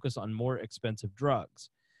initial focus on more expensive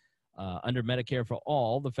drugs. Under Medicare for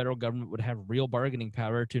All, the federal government would have real bargaining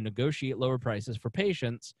power to negotiate lower prices for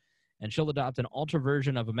patients, and she'll adopt an ultra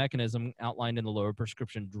version of a mechanism outlined in the Lower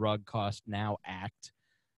Prescription Drug Cost Now Act.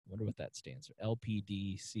 I wonder what that stands for.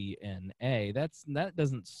 LPDCNA. That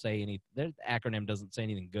doesn't say any. That acronym doesn't say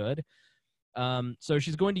anything good. So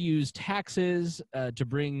she's going to use taxes to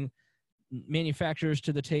bring manufacturers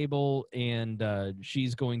to the table, and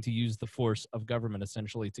she's going to use the force of government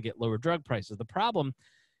essentially to get lower drug prices. The problem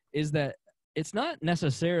is that it's not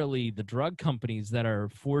necessarily the drug companies that are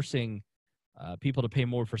forcing people to pay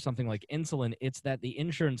more for something like insulin. It's that the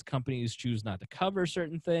insurance companies choose not to cover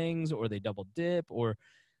certain things, or they double dip, or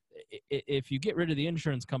if you get rid of the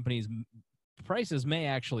insurance companies, prices may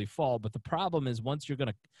actually fall. But the problem is once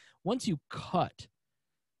you cut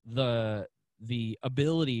the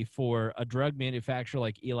ability for a drug manufacturer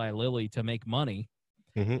like Eli Lilly to make money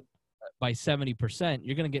by 70%,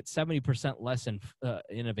 you're going to get 70% less in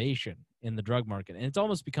innovation in the drug market. And it's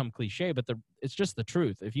almost become cliche, but it's just the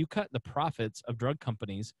truth. If you cut the profits of drug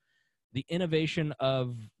companies, the innovation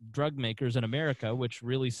of drug makers in America, which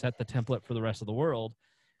really set the template for the rest of the world,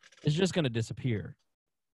 is just going to disappear.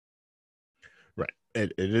 Right.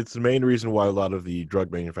 And it's the main reason why a lot of the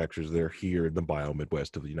drug manufacturers, they're here in the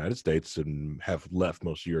bio-Midwest of the United States and have left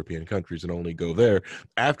most European countries and only go there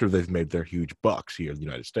after they've made their huge bucks here in the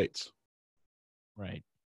United States. Right.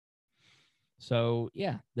 So,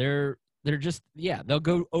 yeah, they'll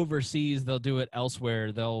go overseas. They'll do it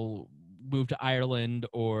elsewhere. They'll move to Ireland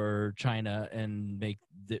or China and make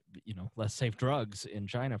less safe drugs in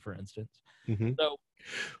China, for instance. So,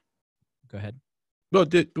 go ahead. Well,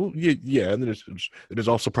 yeah, and there's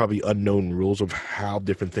also probably unknown rules of how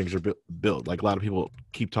different things are built. Like a lot of people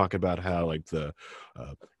keep talking about how, like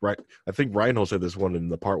right. I think Reinhold said this one in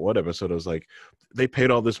the part 1 episode. I was like, they paid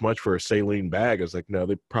all this much for a saline bag. I was like, no,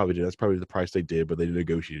 they probably did. That's probably the price they did, but they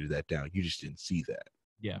negotiated that down. You just didn't see that.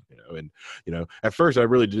 Yeah. And at first I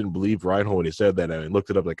really didn't believe Reinhold when he said that. And I looked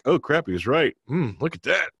it up like, oh crap, he was right. Look at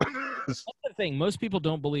that. That's the thing. Most people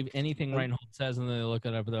don't believe anything Reinhold says, and then they look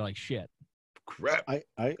it up and they're like, shit. Crap.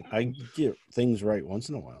 I get things right once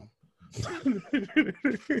in a while. She's going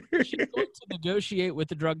to negotiate with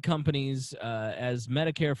the drug companies as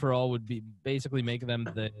Medicare for All would be basically make them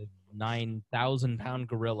the 9,000-pound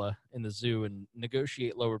gorilla in the zoo and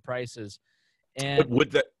negotiate lower prices. And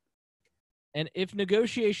would that? And if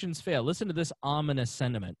negotiations fail, listen to this ominous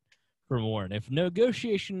sentiment from Warren. If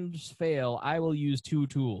negotiations fail, I will use 2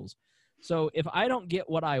 tools. So if I don't get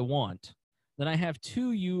what I want, then I have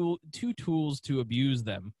two tools to abuse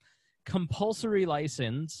them. Compulsory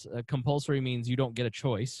license. Compulsory means you don't get a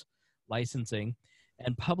choice. Licensing.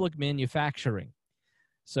 And public manufacturing.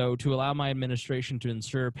 So to allow my administration to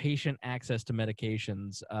ensure patient access to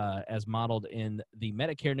medications as modeled in the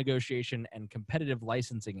Medicare Negotiation and Competitive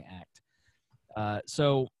Licensing Act.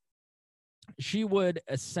 So she would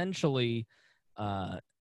essentially,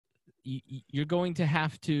 you're going to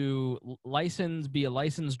have to be a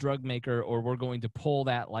licensed drug maker, or we're going to pull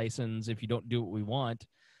that license if you don't do what we want.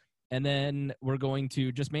 And then we're going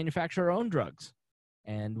to just manufacture our own drugs,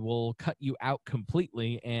 and we'll cut you out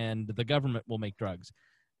completely, and the government will make drugs.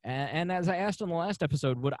 And as I asked on the last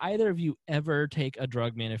episode, would either of you ever take a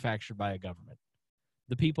drug manufactured by a government?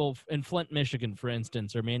 The people in Flint, Michigan, for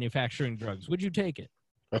instance, are manufacturing drugs. Would you take it?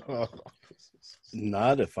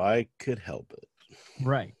 Not if I could help it.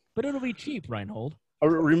 Right. But it'll be cheap, Reinhold.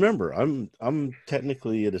 Remember, I'm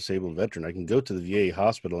technically a disabled veteran. I can go to the VA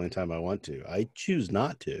hospital anytime I want to. I choose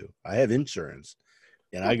not to. I have insurance,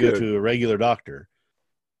 and I go to a regular doctor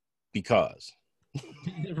because.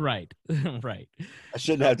 Right. Right. I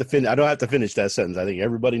shouldn't have to finish. I don't have to finish that sentence. I think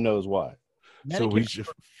everybody knows why. So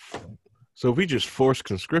we just force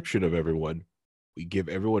conscription of everyone. We give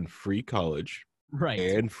everyone free college, right,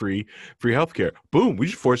 and free healthcare. Boom! We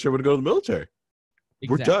just force everyone to go to the military.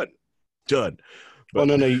 Exactly. We're done. But,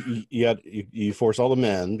 no. You force all the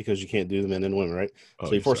men because you can't do the men and women, right?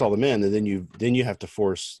 So you force all the men, and then you have to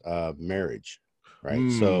force marriage,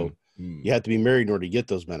 right? So you have to be married in order to get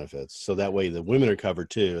those benefits. So that way the women are covered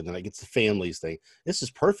too, and then it gets the families thing. This is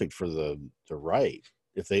perfect for the right.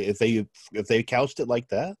 If they couched it like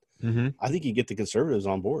that, I think you get the conservatives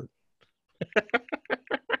on board.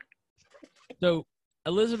 So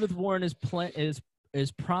Elizabeth Warren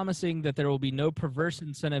is promising that there will be no perverse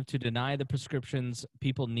incentive to deny the prescriptions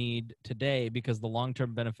people need today because the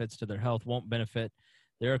long-term benefits to their health won't benefit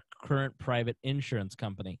their current private insurance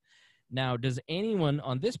company. Now, does anyone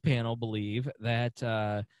on this panel believe that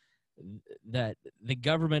that the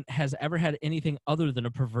government has ever had anything other than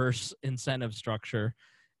a perverse incentive structure,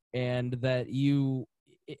 and that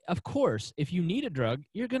of course, if you need a drug,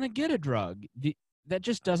 you're going to get a drug? That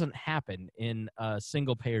just doesn't happen in a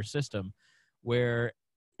single-payer system where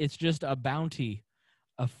it's just a bounty,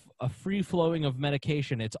 a free flowing of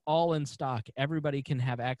medication. It's all in stock. Everybody can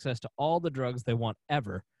have access to all the drugs they want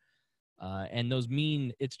ever. And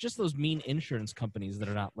it's just those mean insurance companies that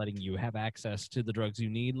are not letting you have access to the drugs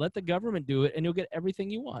you need. Let the government do it, and you'll get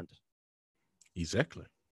everything you want. Exactly.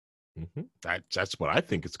 That's what I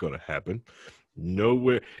think is going to happen.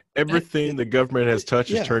 Nowhere, everything the government has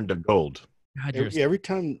touched is turned to gold. God, every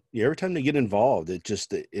time they get involved,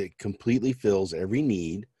 it completely fills every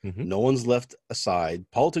need. No one's left aside.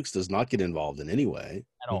 Politics does not get involved in any way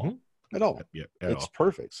at all. At all. Yep, it's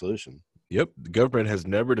perfect solution. Yep, the government has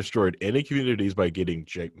never destroyed any communities by getting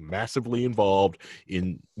massively involved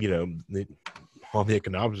in on the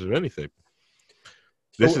economics of anything.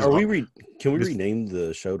 Can we rename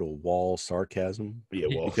the show to Wall Sarcasm? Yeah,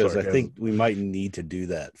 because sarcasm. I think we might need to do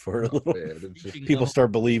that for a little. People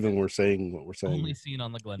start believing we're saying what we're saying. Only seen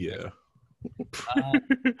on the Glen. Yeah.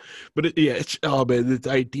 But the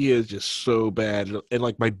idea is just so bad. And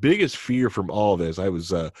like my biggest fear from all this, I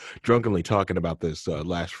was drunkenly talking about this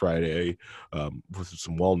last Friday with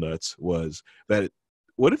some walnuts, was that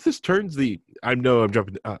what if this turns I'm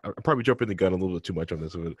probably jumping the gun a little bit too much on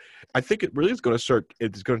this. I think it really is going to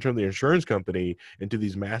it's going to turn the insurance company into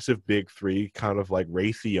these massive big three, kind of like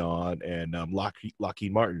Raytheon and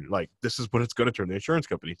Lockheed Martin. Like, this is what it's going to turn the insurance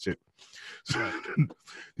company to. So,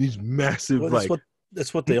 these massive,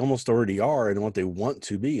 that's what they almost already are, and what they want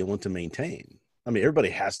to be and want to maintain. I mean, everybody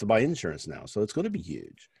has to buy insurance now, so it's going to be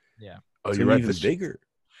huge. Yeah. Oh, you're right. Even bigger.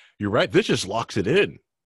 You're right. This just locks it in.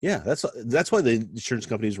 Yeah, that's why the insurance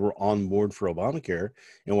companies were on board for Obamacare,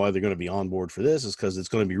 and why they're going to be on board for this is because it's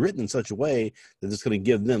going to be written in such a way that it's going to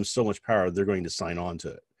give them so much power they're going to sign on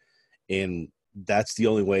to it, and that's the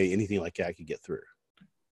only way anything like that could get through.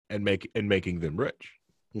 And making them rich.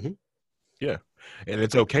 Yeah, and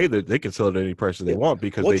it's okay that they can sell it at any price that they want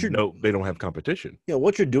because they know they don't have competition. Yeah,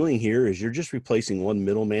 what you're doing here is you're just replacing one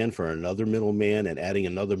middleman for another middleman and adding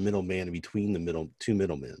another middleman in between the two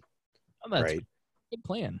middlemen. Oh, that's right? a good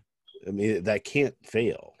plan. I mean, that can't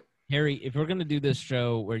fail. Harry, if we're going to do this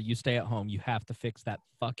show where you stay at home, you have to fix that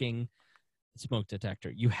fucking smoke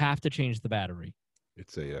detector. You have to change the battery.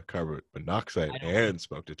 It's a carbon monoxide and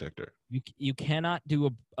smoke detector. You cannot do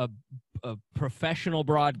a professional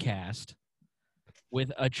broadcast with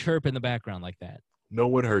a chirp in the background like that. No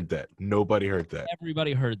one heard that. Nobody heard that.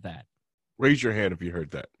 Everybody heard that. Raise your hand if you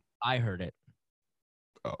heard that. I heard it.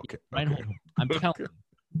 Oh, okay. Right okay. home. I'm telling you.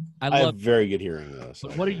 I have very good hearing, though. So.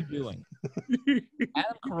 But what are you doing?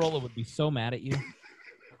 Adam Carolla would be so mad at you.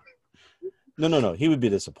 No. He would be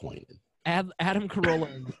disappointed. Adam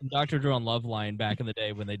Carolla and Dr. Drew on Loveline back in the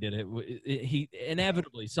day when they did it, he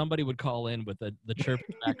inevitably somebody would call in with the chirp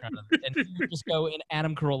in the background and he would just go in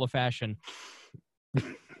Adam Carolla fashion.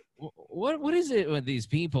 What is it with these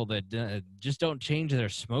people that just don't change their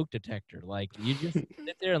smoke detector? Like you just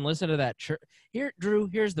sit there and listen to that chirp. Here, Drew.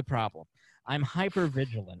 Here's the problem. I'm hyper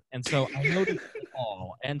vigilant, and so I notice it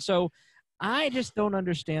all, and so I just don't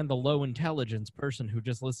understand the low intelligence person who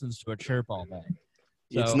just listens to a chirp all day.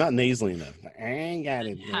 So, it's not nasally enough. I ain't got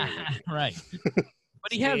it. Right.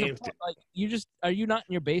 But he has a point. Like, are you not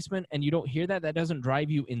in your basement and you don't hear that? That doesn't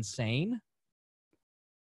drive you insane?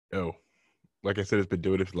 No. Like I said, it's been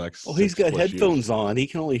doing it for like he's got headphones years. on. He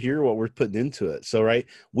can only hear what we're putting into it. So, right,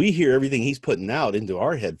 we hear everything he's putting out into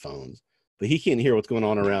our headphones, but he can't hear what's going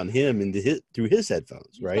on around him through his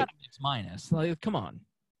headphones, right? Got a mix minus. Like, come on.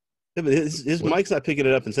 Yeah, but his mic's not picking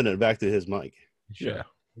it up and sending it back to his mic. Yeah. It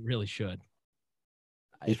really should.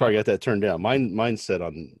 He's probably got that turned down. Mine's set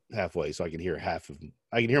on halfway, so I can hear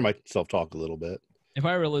I can hear myself talk a little bit. If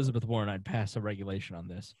I were Elizabeth Warren, I'd pass a regulation on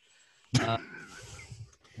this.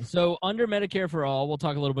 So under Medicare for All, we'll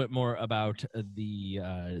talk a little bit more about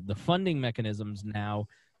the funding mechanisms now.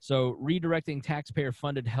 So redirecting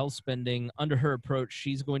taxpayer-funded health spending. Under her approach,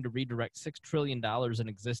 she's going to redirect $6 trillion in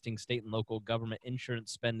existing state and local government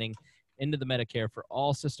insurance spending into the Medicare for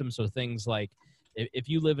All system. So things like if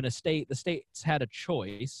you live in a state, the state's had a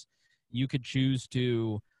choice. You could choose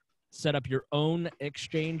to set up your own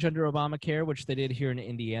exchange under Obamacare, which they did here in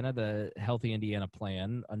Indiana, the Healthy Indiana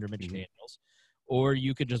Plan under Mitch Daniels. Or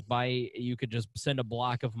you could just send a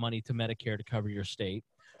block of money to Medicare to cover your state.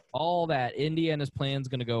 All that, Indiana's plan is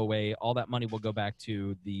going to go away. All that money will go back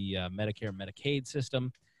to the Medicare and Medicaid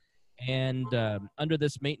system. And under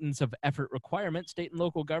this maintenance of effort requirement, state and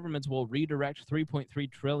local governments will redirect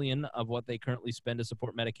 $3.3 trillion of what they currently spend to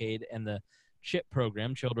support Medicaid and the CHIP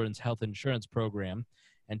program, Children's Health Insurance Program,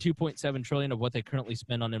 and $2.7 trillion of what they currently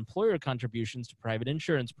spend on employer contributions to private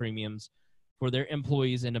insurance premiums for their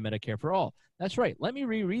employees into Medicare for All. That's right. Let me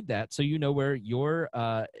reread that so you know where your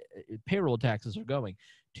payroll taxes are going.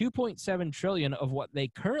 $2.7 trillion of what they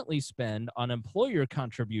currently spend on employer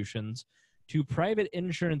contributions to private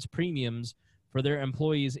insurance premiums for their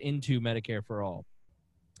employees into Medicare for All.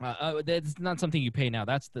 That's not something you pay now.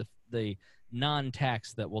 That's the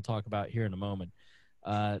non-tax that we'll talk about here in a moment.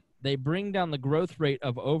 They bring down the growth rate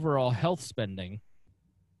of overall health spending.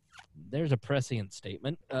 There's a prescient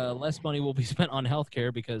statement. Less money will be spent on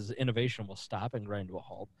healthcare because innovation will stop and grind to a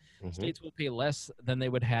halt. States will pay less than they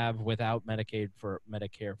would have without Medicare for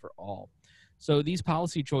All. So these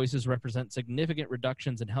policy choices represent significant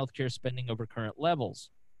reductions in healthcare spending over current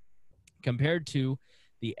levels. Compared to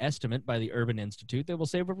the estimate by the Urban Institute, they will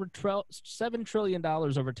save over $7 trillion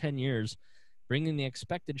over 10 years, bringing the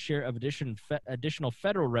expected share of additional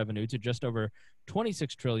federal revenue to just over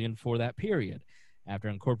 $26 trillion for that period. After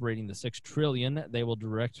incorporating the $6 trillion they will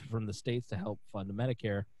direct from the states to help fund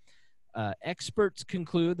Medicare. Experts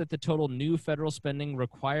conclude that the total new federal spending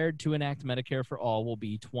required to enact Medicare for All will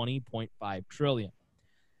be $20.5 trillion.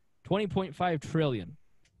 $20.5 trillion.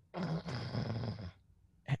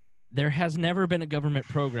 There has never been a government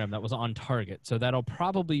program that was on target, so that'll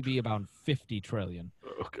probably be about $50 trillion.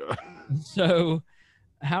 Oh, God. So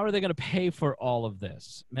how are they going to pay for all of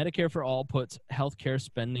this? Medicare for All puts healthcare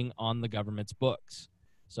spending on the government's books.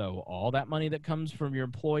 So all that money that comes from your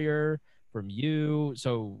employer, from you.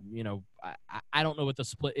 So, you know, I don't know what the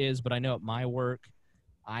split is, but I know at my work,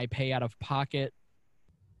 I pay out of pocket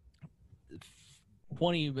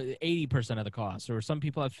 80% of the cost, or some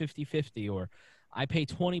people have 50-50, or I pay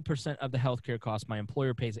 20% of the healthcare cost. My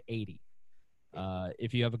employer pays 80.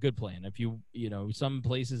 If you have a good plan, if you know, some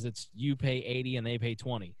places it's you pay 80 and they pay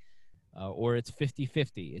 20, or it's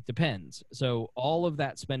 50-50. It depends. So all of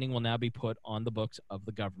that spending will now be put on the books of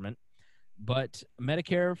the government. But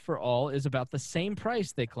Medicare for All is about the same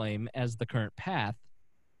price, they claim, as the current path.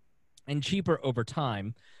 and cheaper over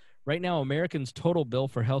time. Right now, Americans' total bill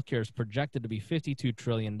for healthcare is projected to be $52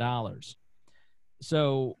 trillion.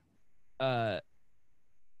 So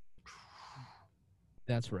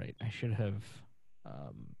that's right. I should have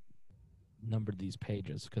numbered these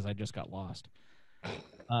pages because I just got lost.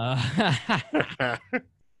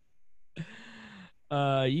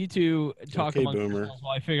 You two talk Okay, amongst Boomer. yourselves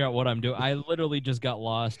while I figure out what I'm doing. I literally just got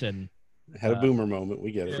lost and Had a boomer moment.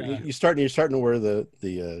 We get it. yeah. You're starting to wear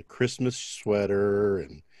the Christmas sweater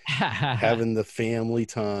and having the family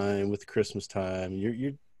time with Christmas time.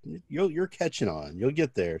 You're catching on. You'll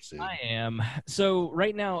get there soon. I am. So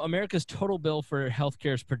right now, America's total bill for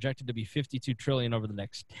healthcare is projected to be $52 trillion over the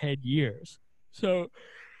next 10 years. So,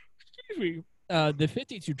 excuse me, the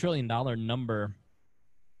 $52 trillion number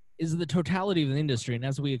is the totality of the industry. And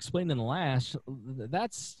as we explained in the last,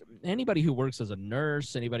 that's anybody who works as a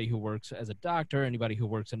nurse, anybody who works as a doctor, anybody who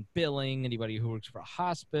works in billing, anybody who works for a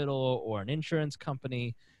hospital or an insurance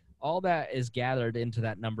company. All that is gathered into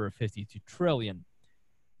that number of 52 trillion.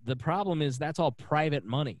 The problem is that's all private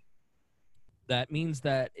money. That means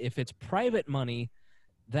that if it's private money,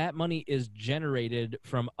 that money is generated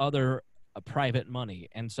from other private money.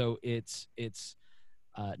 And so it's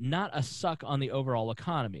not a suck on the overall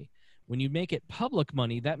economy. When you make it public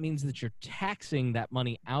money, that means that you're taxing that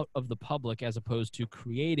money out of the public as opposed to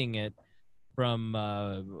creating it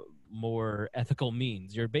from more ethical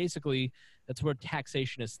means. You're basically, that's where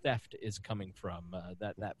taxation is theft is coming from,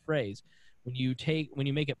 that phrase. When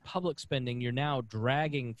you make it public spending, you're now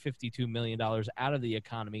dragging $52 million out of the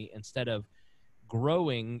economy instead of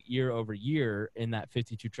growing year over year in that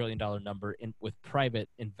 $52 trillion number with private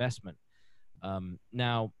investment.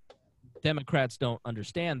 Now, Democrats don't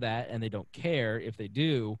understand that, and they don't care. If they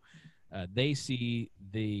do, they see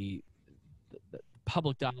the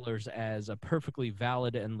public dollars as a perfectly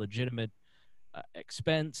valid and legitimate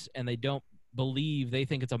expense, and they don't believe. They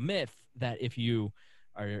think it's a myth that if you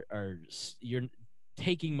you're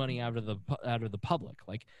taking money out of the public,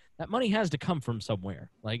 like that money has to come from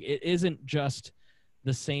somewhere. Like it isn't just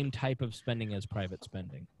the same type of spending as private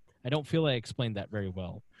spending. I don't feel I explained that very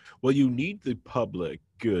well. Well, you need the public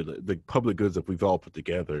good, the public goods that we've all put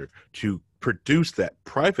together to produce that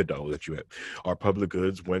private dollar that you have. Our public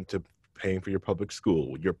goods went to paying for your public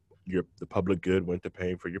school. The public good went to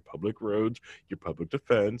paying for your public roads, your public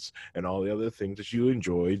defense, and all the other things that you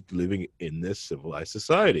enjoyed living in this civilized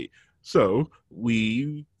society. So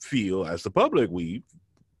we feel, as the public, we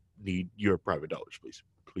need your private dollars,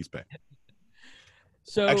 please pay.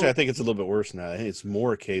 So Actually, I think it's a little bit worse than that. I think it's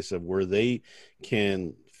more a case of where they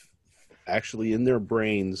can actually, in their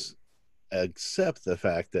brains, accept the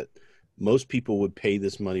fact that most people would pay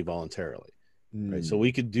this money voluntarily. Right? So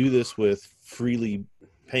we could do this with freely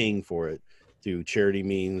paying for it through charity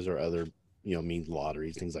means or other, means,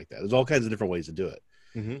 lotteries, things like that. There's all kinds of different ways to do it.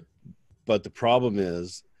 Mm-hmm. But the problem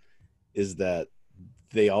is that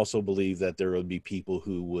they also believe that there would be people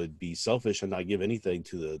who would be selfish and not give anything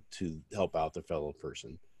to help out their fellow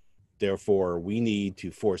person. Therefore, we need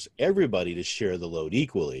to force everybody to share the load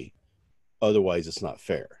equally. Otherwise, it's not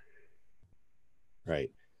fair.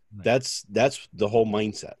 Right? That's the whole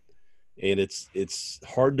mindset. And it's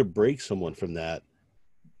hard to break someone from that,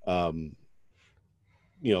 with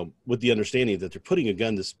the understanding that they're putting a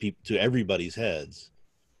gun to everybody's heads.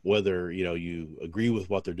 Whether, you agree with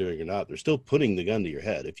what they're doing or not, they're still putting the gun to your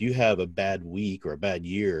head. If you have a bad week or a bad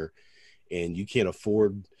year and you can't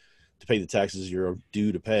afford to pay the taxes you're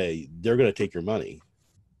due to pay, they're going to take your money,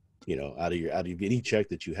 out of any check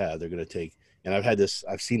that you have, they're going to take. And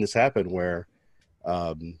I've seen this happen where,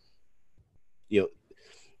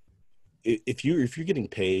 if you're getting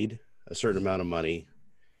paid a certain amount of money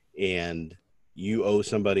and you owe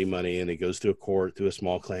somebody money and it goes through a court, through a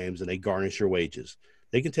small claims, and they garnish your wages,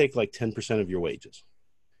 they can take like 10% of your wages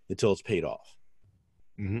until it's paid off.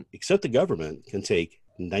 Mm-hmm. Except the government can take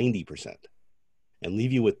 90% and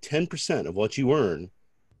leave you with 10% of what you earn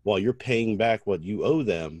while you're paying back what you owe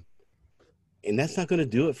them. And that's not going to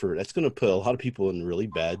do it that's going to put a lot of people in really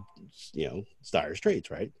bad, dire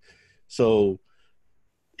straits, right? So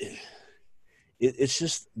it's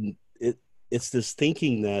just, it's this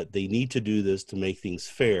thinking that they need to do this to make things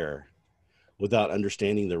fair, without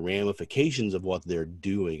understanding the ramifications of what they're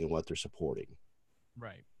doing and what they're supporting.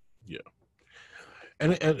 Right. Yeah.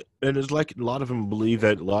 And it's like a lot of them believe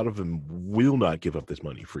that a lot of them will not give up this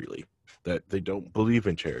money freely, that they don't believe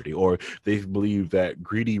in charity, or they believe that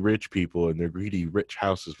greedy rich people in their greedy rich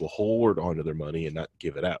houses will hold onto their money and not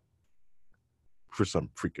give it out for some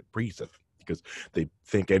freaking reason, because they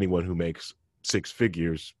think anyone who makes six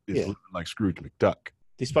figures is like Scrooge McDuck.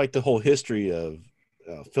 Despite the whole history of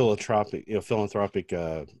philanthropic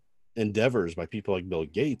endeavors by people like Bill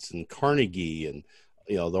Gates and Carnegie and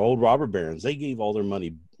the old robber barons. They gave all their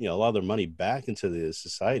money, a lot of their money back into the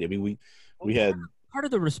society. I mean, we had part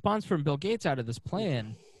of the response from Bill Gates out of this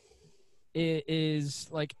plan is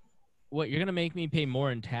like, what, you're going to make me pay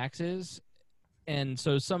more in taxes? And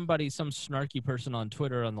so some snarky person on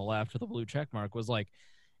Twitter on the left with a blue check mark was like,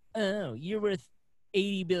 oh, you're worth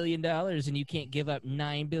 $80 billion and you can't give up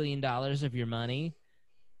 $9 billion of your money.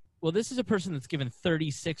 Well, this is a person that's given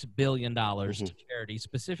 $36 billion to charity,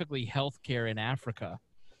 specifically healthcare in Africa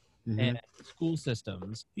and school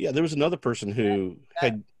systems. Yeah, there was another person who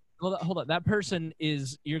had... Hold on. That person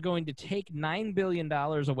is, you're going to take $9 billion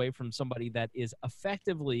away from somebody that is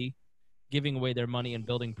effectively giving away their money and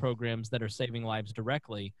building programs that are saving lives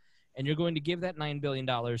directly. And you're going to give that $9 billion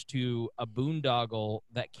to a boondoggle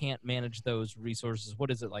that can't manage those resources.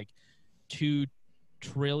 What is it, like $2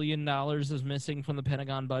 trillion is missing from the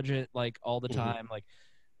Pentagon budget, like all the time? Like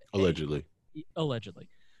Allegedly.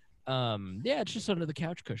 Yeah, it's just under the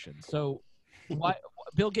couch cushion. So why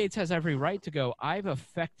Bill Gates has every right to go, I've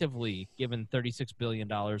effectively given $36 billion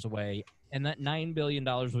away, and that $9 billion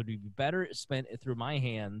would be better spent through my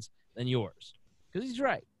hands than yours. Because he's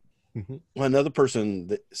right. Well, another person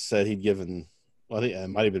that said he'd given, well, I think it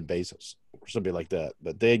might have been Bezos or somebody like that,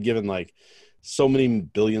 but they had given like so many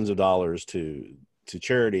billions of dollars to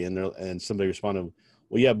charity, and somebody responded,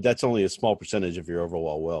 well, yeah, but that's only a small percentage of your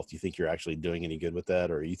overall wealth. Do you think you're actually doing any good with that,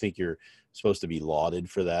 or you think you're supposed to be lauded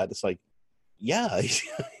for that? It's like, yeah,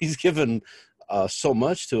 he's given so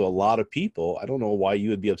much to a lot of people. I don't know why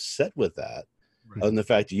you would be upset with that, other than the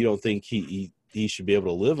fact that you don't think he should be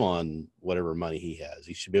able to live on whatever money he has.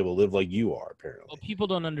 He should be able to live like you are, apparently. Well, people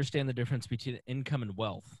don't understand the difference between income and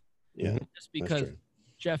wealth. Yeah, just because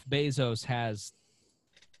Jeff Bezos has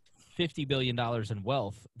 $50 billion in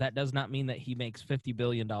wealth, that does not mean that he makes $50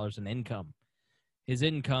 billion in income. His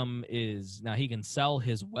income is, now he can sell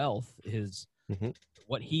his wealth,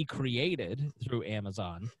 what he created through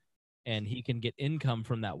Amazon, and he can get income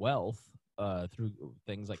from that wealth through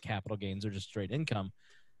things like capital gains or just straight income.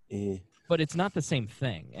 But it's not the same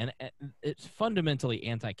thing, and it's fundamentally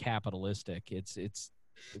anti-capitalistic. It's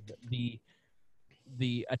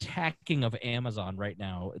the attacking of Amazon right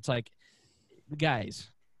now. It's like,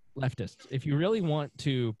 guys, leftists, if you really want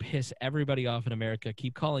to piss everybody off in America,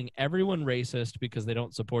 keep calling everyone racist because they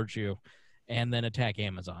don't support you, and then attack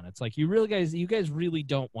Amazon. It's like, you guys really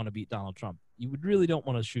don't want to beat Donald Trump. You really don't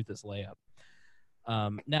want to shoot this layup.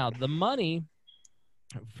 Now, the money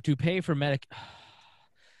to pay for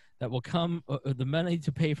the money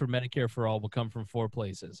to pay for Medicare for all will come from four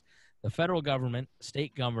places: the federal government,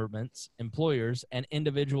 state governments, employers, and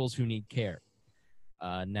individuals who need care.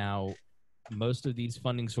 Now, most of these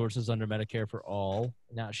funding sources under Medicare for all.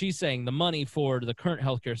 Now, she's saying the money for the current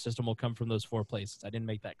healthcare system will come from those four places. I didn't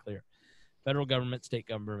make that clear. Federal government, state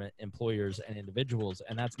government, employers, and individuals,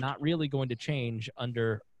 and that's not really going to change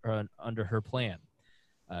under her plan.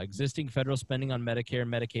 Existing federal spending on Medicare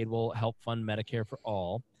and Medicaid will help fund Medicare for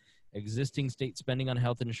all. Existing state spending on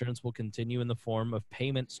health insurance will continue in the form of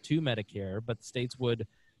payments to Medicare, but the states would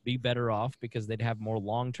be better off because they'd have more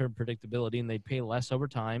long-term predictability and they'd pay less over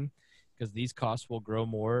time because these costs will grow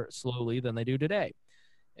more slowly than they do today.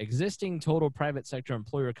 Existing total private sector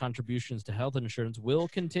employer contributions to health insurance will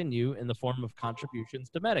continue in the form of contributions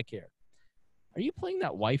to Medicare. Are you playing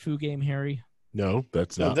that waifu game, Harry? No,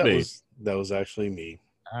 that's not me. That was actually me.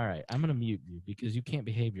 All right, I'm going to mute you because you can't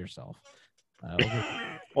behave yourself.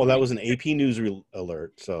 Well, that was an AP News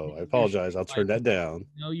alert, so I apologize. I'll turn that down.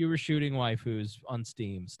 No, you were shooting waifus on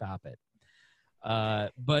Steam. Stop it.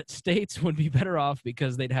 But states would be better off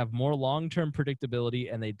because they'd have more long-term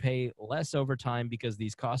predictability and they'd pay less over time because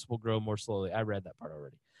these costs will grow more slowly. I read that part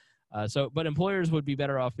already. But employers would be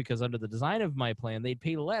better off because under the design of my plan, they'd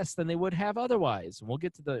pay less than they would have otherwise. And we'll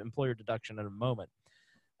get to the employer deduction in a moment.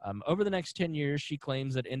 Over the next 10 years, she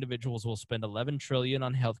claims that individuals will spend $11 trillion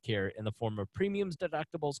on healthcare in the form of premiums,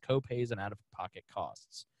 deductibles, co-pays, and out-of-pocket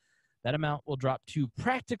costs. That amount will drop to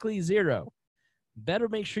practically zero. Better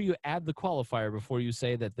make sure you add the qualifier before you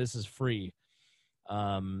say that this is free.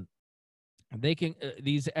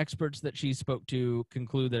 These experts that she spoke to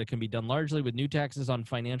conclude that it can be done largely with new taxes on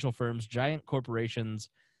financial firms, giant corporations,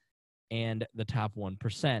 and the top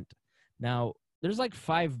 1%. Now, there's like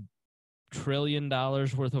 $5 trillion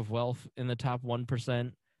worth of wealth in the top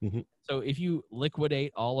 1%. So if you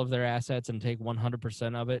liquidate all of their assets and take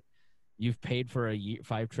 100% of it, you've paid for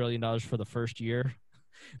 $5 trillion for the first year,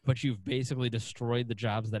 but you've basically destroyed the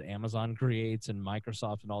jobs that Amazon creates and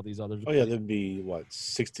Microsoft and all these others. Oh yeah, there'd be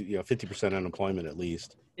 50% unemployment at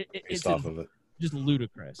least based off of it. just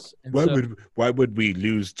ludicrous. And Why would we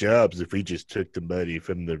lose jobs if we just took the money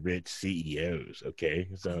from the rich CEOs? Okay,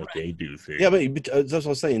 it's not like they do things. Yeah, but that's what I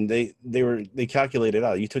was saying. They calculated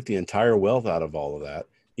out. You took the entire wealth out of all of that.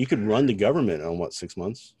 You could run the government on what, 6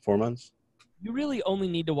 months, 4 months? you really only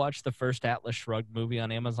need to watch the first Atlas Shrugged movie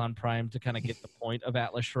on Amazon Prime to kind of get the point of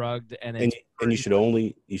Atlas Shrugged, and you should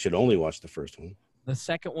only watch the first one. the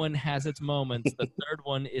second one has its moments. The third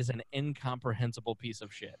one is an incomprehensible piece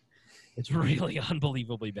of shit. It's really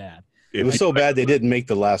unbelievably bad. It was so bad they didn't make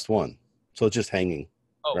the last one, so it's just hanging,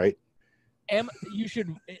 right? You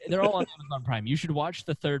should. They're all on Amazon Prime. You should watch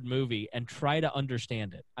the third movie and try to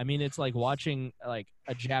understand it. I mean, it's like watching like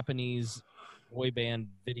a Japanese boy band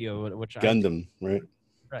video, which Gundam, right?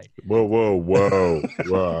 Right. Whoa.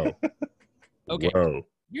 Okay. Whoa.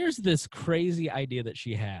 Here's this crazy idea that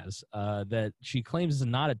she has that she claims is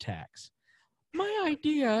not a tax. My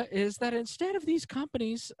idea is that instead of these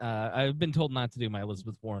companies, I've been told not to do my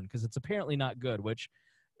Elizabeth Warren because it's apparently not good, which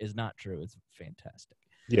is not true. It's fantastic.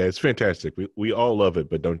 Yeah, it's fantastic. We all love it,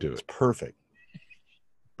 but don't do It's it. perfect.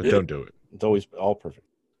 But don't do it. It's always all perfect.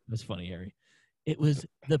 That's funny, Harry. It was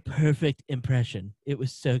the perfect impression. It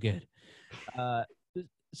was so good.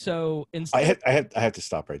 So instead, I have to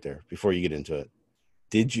stop right there before you get into it.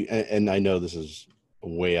 Did you? And I know this is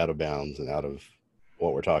way out of bounds and out of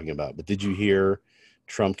what we're talking about, but did you hear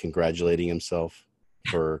Trump congratulating himself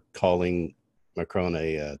for calling Macron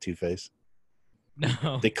a two-face?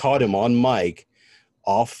 no. They caught him on mic,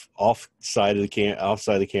 offside of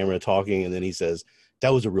the camera talking, and then he says,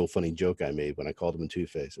 "That was a real funny joke I made when I called him a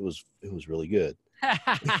two-face. It was really good."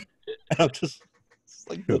 And I'm just, it's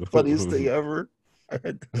like the funniest thing ever. I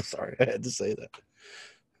had to say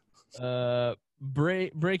that.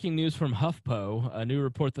 Breaking news from HuffPo, a new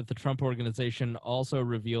report that the Trump Organization also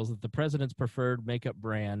reveals that the president's preferred makeup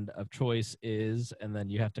brand of choice is, and then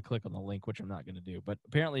you have to click on the link, which I'm not going to do, but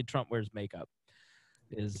apparently Trump wears makeup.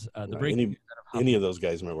 Is the breaking news out of any of those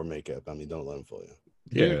guys might wear makeup. I mean, don't let them fool you.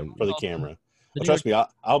 Yeah. For the camera. Well, trust me,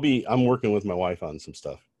 I'm working with my wife on some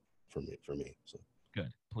stuff for me. So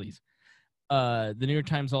good, please. The New York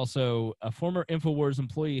Times also, a former InfoWars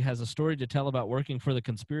employee has a story to tell about working for the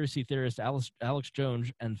conspiracy theorist Alex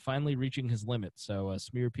Jones and finally reaching his limits. So a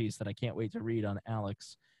smear piece that I can't wait to read on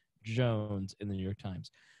Alex Jones in the New York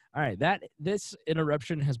Times. All right, this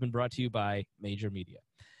interruption has been brought to you by Major Media.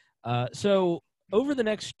 So over the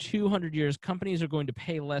next 200 years, companies are going to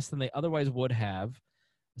pay less than they otherwise would have,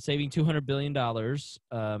 saving $200 billion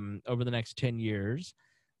over the next 10 years.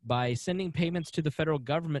 By sending payments to the federal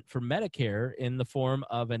government for Medicare in the form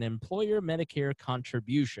of an employer Medicare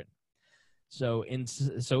contribution. So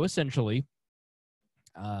essentially,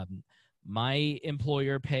 my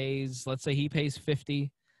employer pays, let's say he pays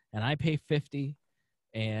 50 and I pay 50,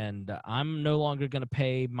 and I'm no longer going to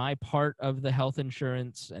pay my part of the health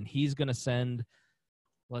insurance, and he's going to send,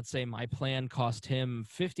 let's say my plan cost him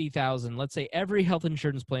 $50,000. Let's say every health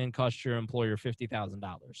insurance plan costs your employer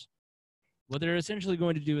 $50,000. What they're essentially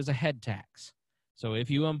going to do is a head tax. So if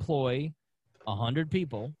you employ 100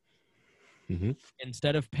 people,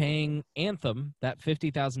 instead of paying Anthem that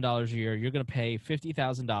 $50,000 a year, you're going to pay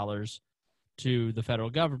 $50,000 to the federal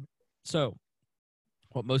government. So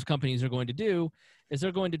what most companies are going to do is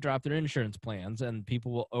they're going to drop their insurance plans, and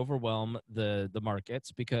people will overwhelm the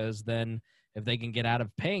markets, because then if they can get out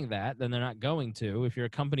of paying that, then they're not going to. If you're a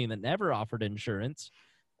company that never offered insurance,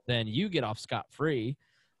 then you get off scot-free.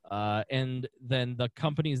 And then the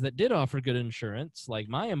companies that did offer good insurance, like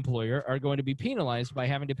my employer, are going to be penalized by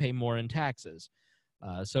having to pay more in taxes.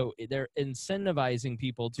 So they're incentivizing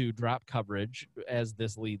people to drop coverage as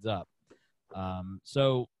this leads up.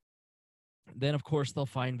 So then, of course, they'll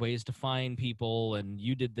find ways to fine people, and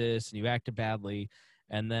you did this and you acted badly.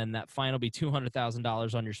 And then that fine will be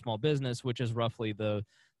 $200,000 on your small business, which is roughly the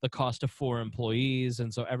cost of 4 employees.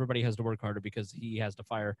 And so everybody has to work harder because he has to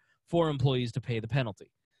fire 4 employees to pay the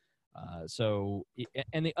penalty.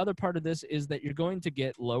 And the other part of this is that you're going to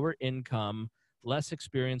get lower income, less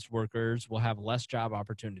experienced workers will have less job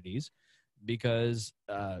opportunities, because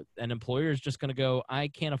an employer is just going to go, I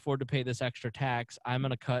can't afford to pay this extra tax. I'm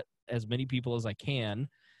going to cut as many people as I can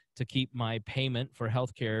to keep my payment for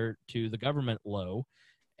healthcare to the government low.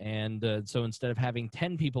 And so instead of having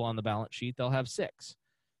 10 people on the balance sheet, they'll have 6.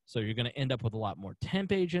 So you're going to end up with a lot more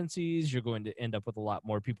temp agencies. You're going to end up with a lot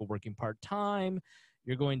more people working part-time.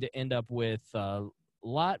 You're going to end up with a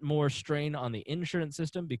lot more strain on the insurance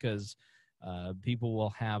system, because people will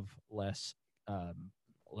have less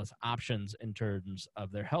options in terms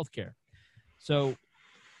of their health care. So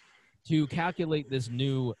to calculate this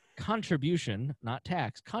new contribution, not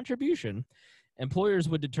tax, contribution, Employers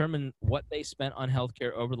would determine what they spent on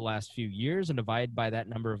healthcare over the last few years and divide by that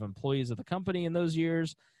number of employees of the company in those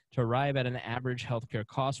years to arrive at an average healthcare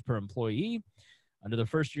cost per employee. Under the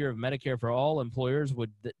first year of Medicare for All, employers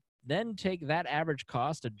would then take that average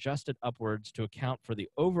cost, adjust it upwards to account for the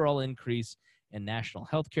overall increase in national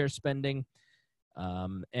healthcare spending,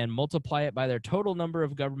 and multiply it by their total number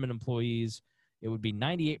of government employees. It would be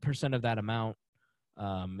 98% of that amount.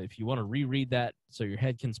 If you want to reread that so your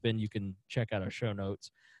head can spin, you can check out our show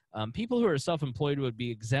notes. People who are self-employed would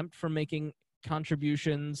be exempt from making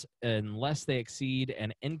contributions unless they exceed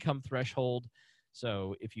an income threshold.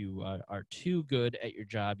 So if you are too good at your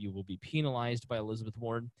job, you will be penalized by Elizabeth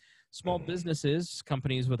Warren. Small businesses,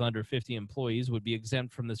 companies with under 50 employees, would be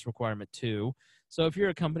exempt from this requirement too. So if you're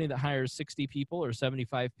a company that hires 60 people or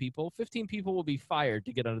 75 people, 15 people will be fired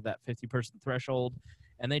to get under that 50-person threshold,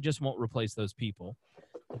 and they just won't replace those people.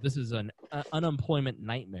 This is an unemployment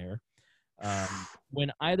nightmare.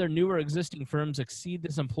 When either new or existing firms exceed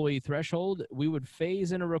this employee threshold, we would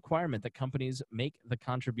phase in a requirement that companies make the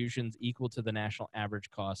contributions equal to the national average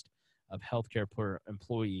cost of healthcare per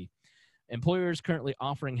employee. Employers currently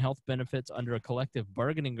offering health benefits under a collective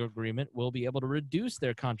bargaining agreement will be able to reduce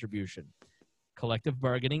their contribution. Collective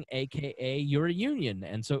bargaining, aka you're a union.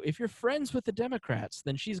 And so if you're friends with the Democrats,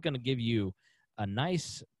 then she's going to give you a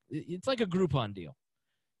nice, it's like a Groupon deal.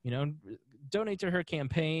 You know, donate to her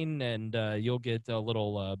campaign and you'll get a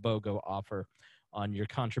little BOGO offer on your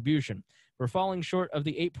contribution. We're falling short of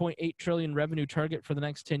the $8.8 trillion revenue target for the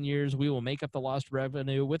next 10 years. We will make up the lost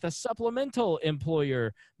revenue with a supplemental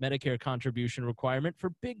employer Medicare contribution requirement for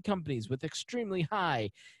big companies with extremely high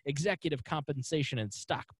executive compensation and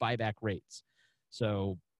stock buyback rates.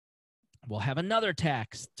 So we'll have another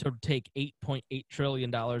tax to take $8.8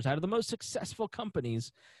 trillion out of the most successful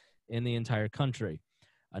companies in the entire country.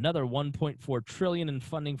 Another $1.4 trillion in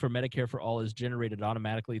funding for Medicare for All is generated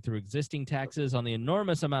automatically through existing taxes on the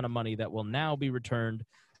enormous amount of money that will now be returned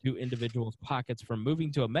to individuals' pockets from moving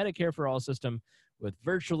to a Medicare for All system with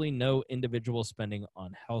virtually no individual spending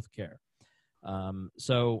on health care.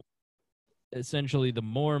 So essentially, the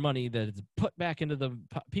more money that is put back into the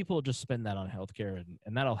people just spend that on health care,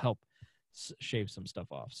 and that'll help shave some stuff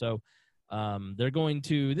off. So they're going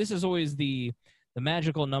to, this is always the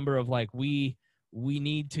magical number of like, we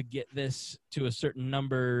need to get this to a certain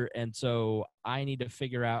number, and so I need to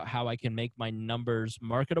figure out how I can make my numbers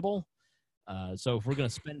marketable. So if we're going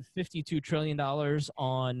to spend $52 trillion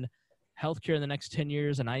on healthcare in the next 10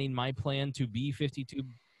 years, and I need my plan to be $52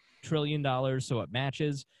 trillion so it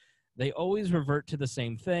matches, they always revert to the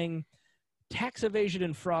same thing. Tax evasion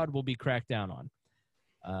and fraud will be cracked down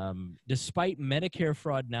on. Despite Medicare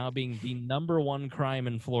fraud now being the #1 crime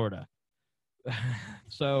in Florida.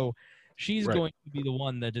 So she's going to be the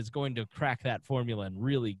one that is going to crack that formula and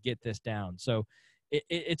really get this down. So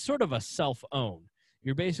it's sort of a self-own.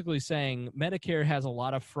 You're basically saying Medicare has a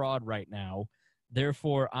lot of fraud right now,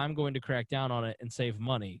 therefore I'm going to crack down on it and save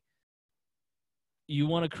money. You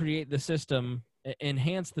want to create the system,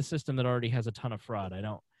 enhance the system that already has a ton of fraud. I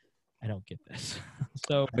don't get this.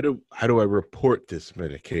 So how do I report this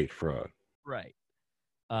Medicaid fraud? Right.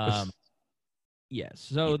 Yes.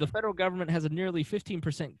 So the federal government has a nearly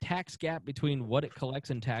 15% tax gap between what it collects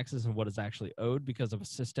in taxes and what is actually owed because of a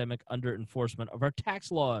systemic under-enforcement of our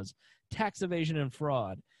tax laws, tax evasion, and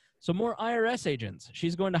fraud. So more IRS agents.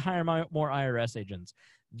 She's going to hire more IRS agents.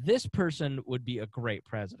 This person would be a great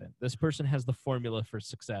president. This person has the formula for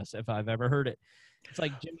success, if I've ever heard it. It's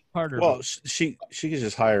like Jimmy Carter. Well, she could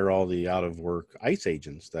just hire all the out-of-work ICE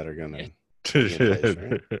agents that are going to...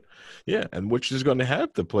 Yeah, and which is going to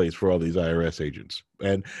have the place for all these IRS agents,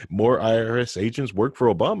 and more IRS agents work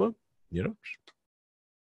for Obama, you know.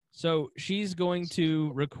 So she's going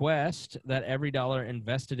to request that every dollar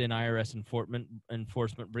invested in IRS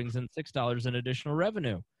enforcement brings in $6 in additional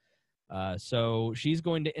revenue. So she's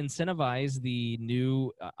going to incentivize the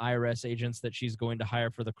new IRS agents that she's going to hire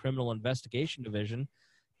for the Criminal Investigation Division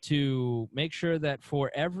to make sure that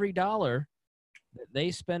for every dollar that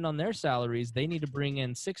they spend on their salaries, they need to bring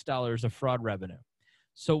in $6 of fraud revenue.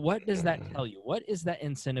 So what does that tell you? What is that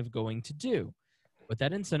incentive going to do? What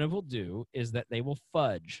that incentive will do is that they will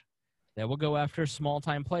fudge. They will go after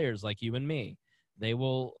small-time players like you and me. They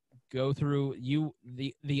will go through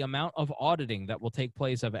the amount of auditing that will take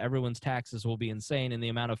place of everyone's taxes will be insane, and the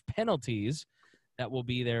amount of penalties that will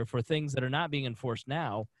be there for things that are not being enforced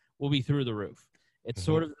now will be through the roof. It's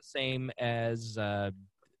sort of the same as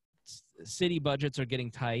city budgets are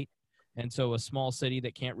getting tight, and so a small city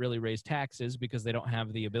that can't really raise taxes because they don't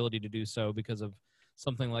have the ability to do so because of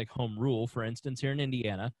something like home rule, for instance, here in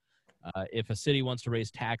Indiana, if a city wants to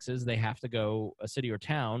raise taxes, they have to go, a city or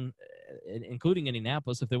town including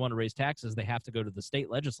Indianapolis, if they want to raise taxes, they have to go to the state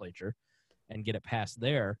legislature and get it passed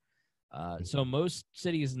there. So most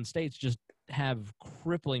cities and states just have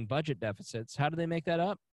crippling budget deficits. How do they make that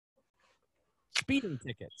up? Speeding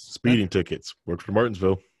tickets. Speeding tickets. Worked for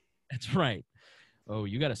Martinsville. That's right. Oh,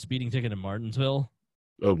 you got a speeding ticket in Martinsville?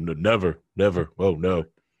 Oh, no, never. Oh, no.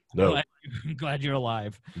 I'm glad you're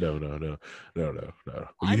alive. No. When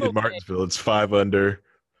I'm you hit Martinsville, it's 5 under.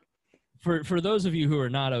 For those of you who are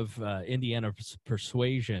not of Indiana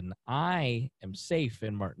persuasion, I am safe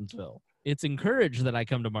in Martinsville. It's encouraged that I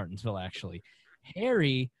come to Martinsville, actually.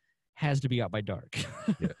 Harry has to be out by dark.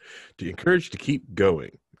 Yeah. To encourage to keep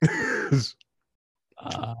going.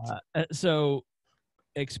 So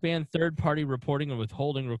expand third-party reporting and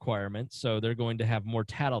withholding requirements. So they're going to have more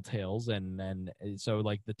tattletales. And so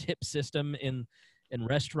like the tip system in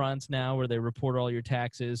restaurants now where they report all your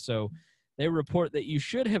taxes. So they report that you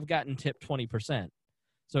should have gotten tipped 20%.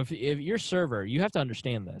 So if you're a server, you have to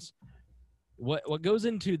understand this. What goes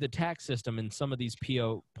into the tax system in some of these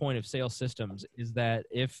PO point of sale systems is that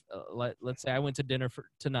if let's say I went to dinner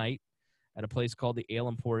tonight at a place called the Ale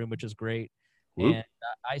Emporium, which is great, Whoop. and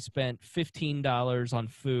I spent $15 on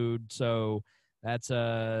food, so that's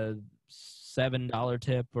a $7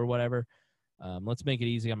 tip or whatever. Let's make it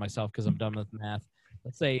easy on myself because I'm done with math.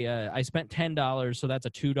 Let's say I spent $10, so that's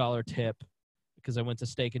a $2 tip because I went to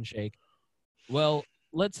Steak and Shake. Well,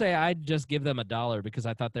 let's say I just give them $1 because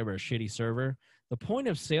I thought they were a shitty server. The point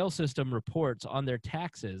of sale system reports on their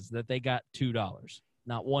taxes that they got $2,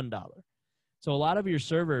 not $1. So a lot of your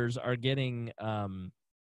servers are getting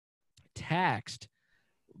taxed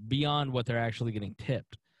beyond what they're actually getting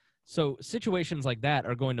tipped. So situations like that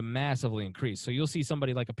are going to massively increase. So you'll see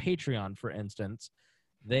somebody like a Patreon, for instance.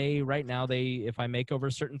 Right now, if I make over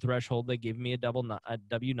a certain threshold, they give me a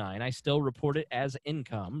W-9. I still report it as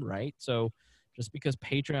income, right? So just because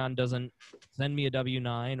Patreon doesn't send me a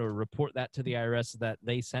W-9 or report that to the IRS that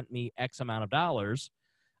they sent me X amount of dollars,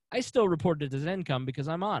 I still report it as income because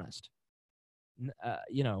I'm honest.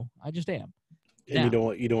 I just am. And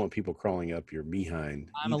now, you don't want people crawling up your behind.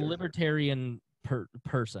 I'm a libertarian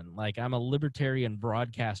person. Like, I'm a libertarian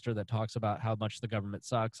broadcaster that talks about how much the government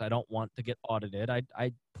sucks. I don't want to get audited.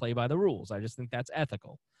 I play by the rules. I just think that's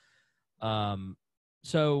ethical.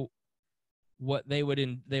 So what they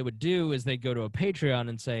would do is they'd go to a Patreon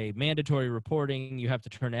and say mandatory reporting. You have to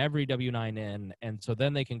turn every W-9 in, and so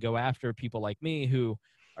then they can go after people like me who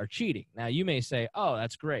are cheating. Now you may say, "Oh,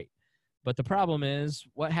 that's great," but the problem is,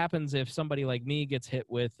 what happens if somebody like me gets hit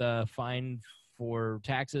with a fine for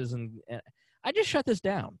taxes? And I just shut this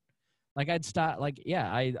down. Like, I'd stop. Like,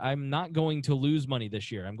 yeah, I'm not going to lose money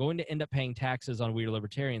this year. I'm going to end up paying taxes on We Are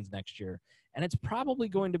Libertarians next year, and it's probably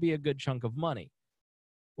going to be a good chunk of money.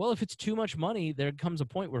 Well, if it's too much money, there comes a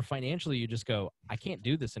point where financially you just go, I can't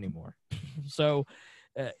do this anymore. So,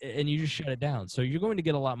 and you just shut it down. So you're going to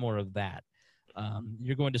get a lot more of that.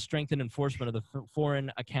 You're going to strengthen enforcement of the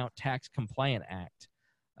Foreign Account Tax Compliant Act.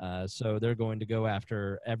 So they're going to go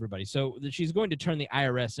after everybody. So she's going to turn the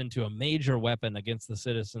IRS into a major weapon against the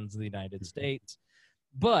citizens of the United States.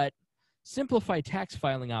 But simplify tax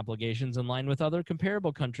filing obligations in line with other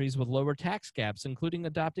comparable countries with lower tax gaps, including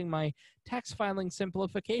adopting my Tax Filing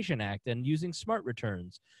Simplification Act and using smart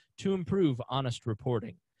returns to improve honest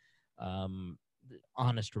reporting.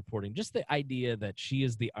 Honest reporting. Just the idea that she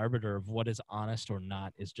is the arbiter of what is honest or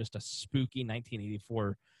not is just a spooky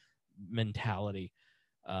 1984 mentality.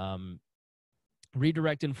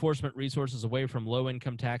 Redirect enforcement resources away from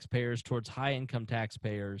low-income taxpayers towards high-income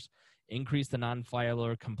taxpayers. Increase the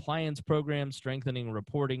non-filer compliance program, strengthening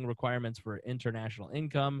reporting requirements for international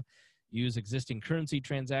income. Use existing currency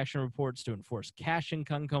transaction reports to enforce cash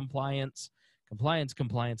income compliance.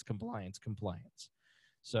 Compliance.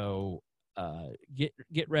 So get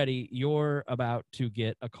ready. You're about to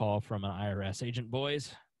get a call from an IRS agent,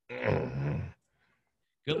 boys. Good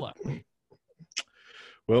luck.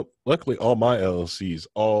 Well, luckily, all my LLCs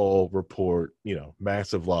all report,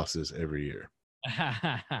 massive losses every year.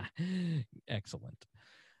 Excellent.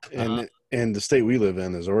 And the state we live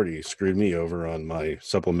in has already screwed me over on my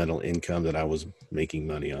supplemental income that I was making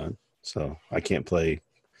money on. So I can't play.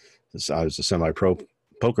 I was a semi-pro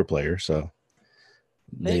poker player, so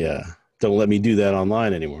they don't let me do that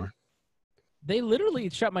online anymore. They literally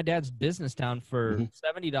shut my dad's business down for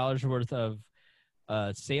 $70 worth of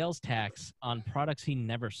sales tax on products he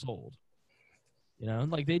never sold.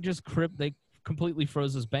 Like they completely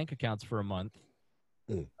froze his bank accounts for a month.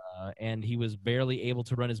 And he was barely able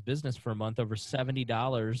to run his business for a month over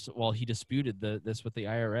 $70 while he disputed this with the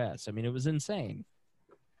IRS. I mean, it was insane.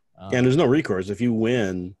 And there's no recourse. If you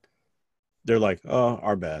win, they're like, oh,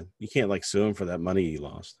 our bad. You can't sue him for that money you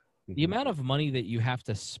lost. The amount of money that you have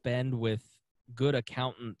to spend with good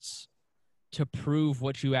accountants to prove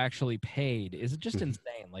what you actually paid is just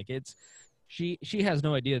insane. Like she has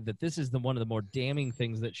no idea that this is one of the more damning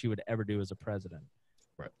things that she would ever do as a president.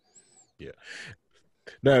 Right. Yeah.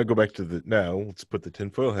 Now go back to let's put the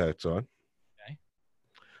tinfoil hats on. Okay.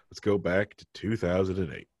 Let's go back to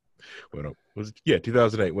 2008.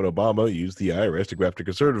 2008 when Obama used the IRS to go after a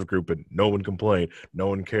conservative group and no one complained, no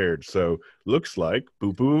one cared. So looks like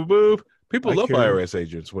people love IRS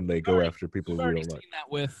agents when they go after people who don't like.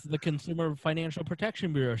 That with the Consumer Financial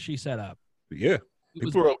Protection Bureau she set up. Yeah,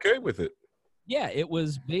 people were okay with it. Yeah, it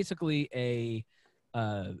was basically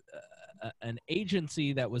an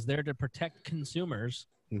agency that was there to protect consumers,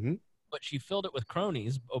 but she filled it with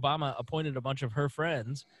cronies. Obama appointed a bunch of her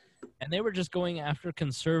friends, and they were just going after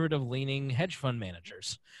conservative-leaning hedge fund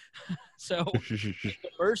managers. So the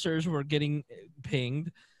bursars were getting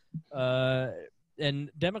pinged,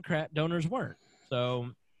 and Democrat donors weren't.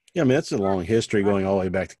 So yeah, I mean, that's a long history going all the way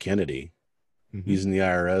back to Kennedy, using the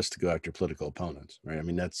IRS to go after political opponents, right? I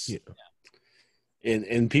mean, that's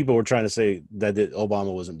and people were trying to say that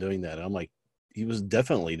Obama wasn't doing that. And I'm like, he was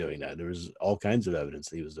definitely doing that. There was all kinds of evidence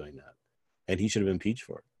that he was doing that, and he should have been impeached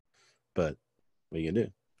for it. But what are you gonna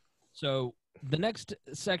do? So the next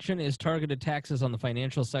section is targeted taxes on the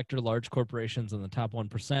financial sector, large corporations, and the top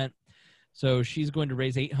 1%. So she's going to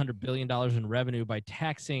raise $800 billion in revenue by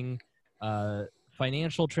taxing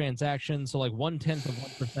financial transactions, so like 0.1% of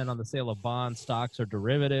 1% on the sale of bonds, stocks, or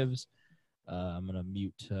derivatives. I'm going to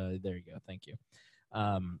mute. There you go. Thank you.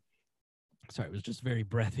 Sorry, it was just very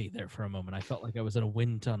breathy there for a moment. I felt like I was in a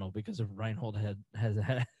wind tunnel because of Reinhold has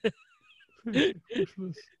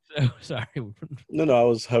so sorry. No, I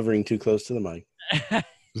was hovering too close to the mic. I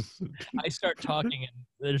start talking and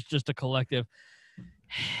there's just a collective.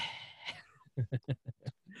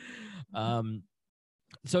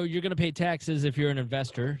 So you're going to pay taxes if you're an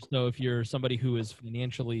investor. So if you're somebody who is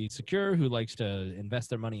financially secure, who likes to invest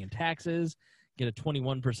their money in taxes, get a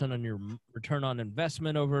 21% on your return on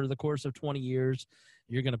investment over the course of 20 years,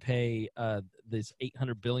 you're going to pay this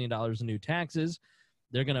 $800 billion in new taxes.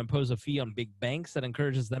 They're going to impose a fee on big banks that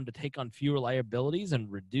encourages them to take on fewer liabilities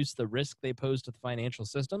and reduce the risk they pose to the financial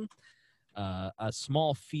system. A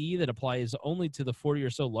small fee that applies only to the 40 or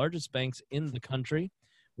so largest banks in the country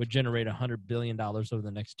would generate $100 billion over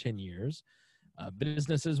the next 10 years.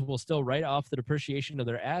 Businesses will still write off the depreciation of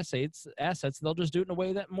their assets. They'll just do it in a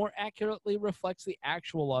way that more accurately reflects the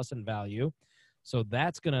actual loss in value. So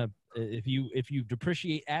that's going to, if you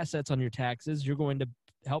depreciate assets on your taxes, you're going to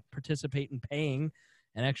help participate in paying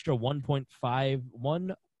an extra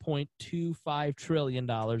 $1.25 trillion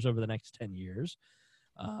over the next 10 years.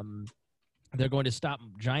 They're going to stop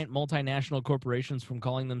giant multinational corporations from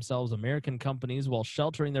calling themselves American companies while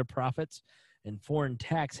sheltering their profits in foreign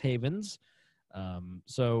tax havens.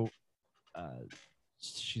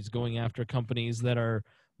 She's going after companies that are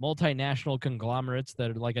multinational conglomerates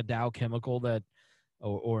that are like a Dow Chemical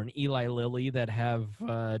or an Eli Lilly that have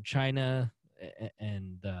China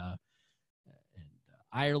and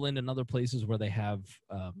Ireland and other places where they have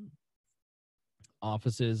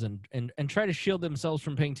offices and try to shield themselves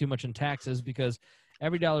from paying too much in taxes, because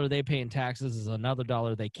every dollar they pay in taxes is another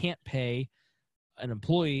dollar they can't pay an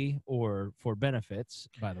employee or for benefits,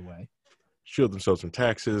 by the way. Shield themselves from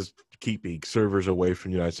taxes, keeping servers away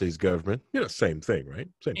from the United States government. Same thing, right?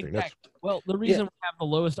 Same thing. Well, the reason we have the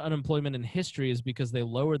lowest unemployment in history is because they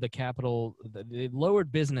lowered they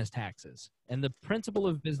lowered business taxes. And the principle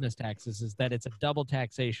of business taxes is that it's a double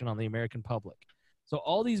taxation on the American public. So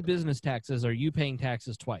all these business taxes are you paying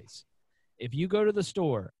taxes twice. If you go to the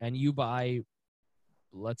store and you buy,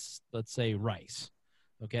 let's say rice,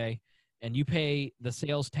 okay, and you pay the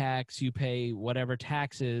sales tax, you pay whatever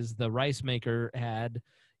taxes the rice maker had,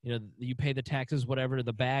 you pay the taxes, whatever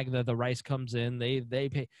the bag that the rice comes in, they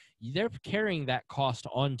pay. They're carrying that cost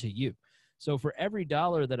on to you. So for every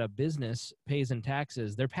dollar that a business pays in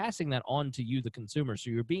taxes, they're passing that on to you, the consumer.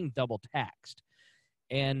 So you're being double taxed.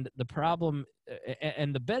 And the problem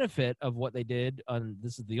and the benefit of what they did,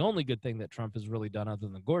 this is the only good thing that Trump has really done other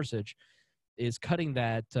than Gorsuch, is cutting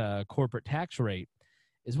that corporate tax rate.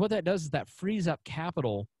 Is what that does is that frees up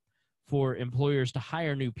capital for employers to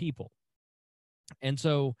hire new people. And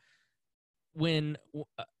so when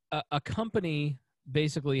a company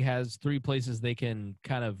basically has three places they can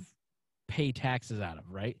kind of pay taxes out of,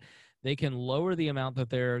 right? They can lower the amount that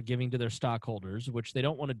they're giving to their stockholders, which they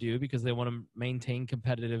don't want to do because they want to maintain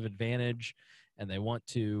competitive advantage and they want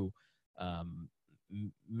to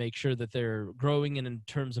make sure that they're growing in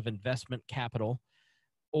terms of investment capital.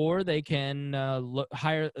 or they can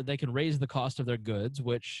they can raise the cost of their goods,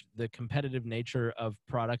 which the competitive nature of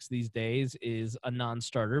products these days is a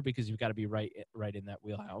non-starter because you've got to be right in that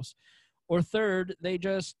wheelhouse. Or third, they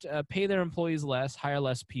just pay their employees less, hire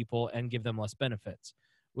less people, and give them less benefits,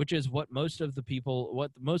 which is what most of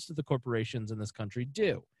the corporations in this country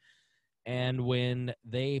do. And when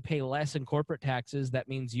they pay less in corporate taxes, that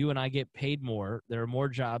means you and I get paid more. There are more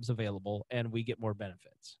jobs available, and we get more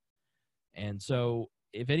benefits. And so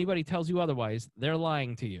if anybody tells you otherwise, they're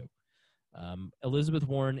lying to you. Elizabeth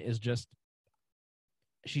Warren is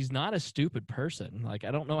she's not a stupid person. Like,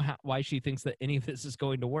 I don't know why she thinks that any of this is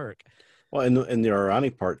going to work. Well, and the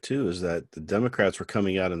ironic part, too, is that the Democrats were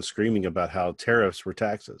coming out and screaming about how tariffs were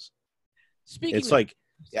taxes. Like,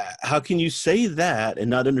 yeah, how can you say that and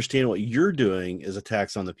not understand what you're doing is a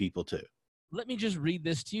tax on the people, too? Let me just read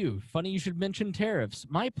this to you. Funny you should mention tariffs.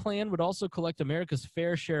 My plan would also collect America's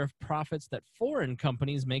fair share of profits that foreign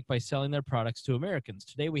companies make by selling their products to Americans.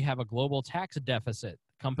 Today, we have a global tax deficit.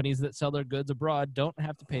 Companies that sell their goods abroad don't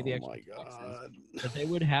have to pay the extra taxes that they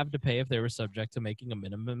would have to pay if they were subject to making a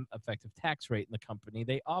minimum effective tax rate in the company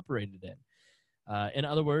they operated in. In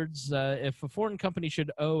other words, if a foreign company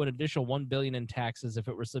should owe an additional $1 billion in taxes if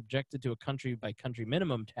it were subjected to a country-by-country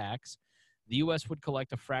minimum tax, the U.S. would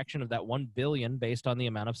collect a fraction of that $1 billion based on the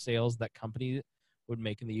amount of sales that company would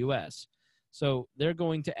make in the U.S. So they're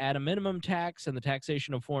going to add a minimum tax and the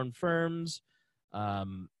taxation of foreign firms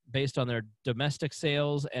based on their domestic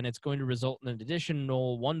sales, and it's going to result in an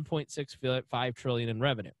additional $1.65 trillion in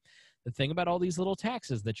revenue. The thing about all these little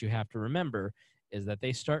taxes that you have to remember is that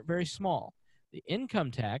they start very small. The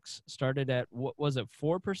income tax started at, what was it,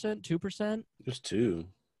 4%, 2%? Just 2%.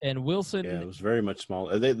 And Wilson, yeah, it was very much small.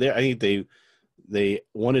 I think they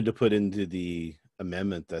wanted to put into the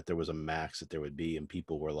amendment that there was a max that there would be, and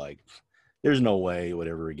people were like, "There's no way it would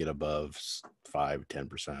ever get above 5,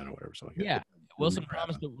 10% or whatever." So yeah, Wilson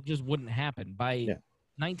promised it just wouldn't happen. By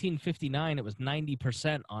 1959, it was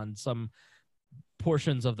 90% on some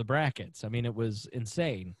portions of the brackets. I mean, it was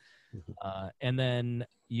insane. And then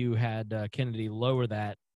you had Kennedy lower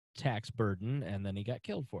that tax burden, and then he got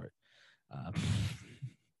killed for it.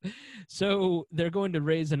 So they're going to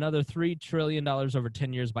raise another $3 trillion over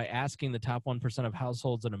 10 years by asking the top 1% of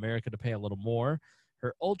households in America to pay a little more.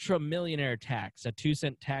 Her ultra-millionaire tax, a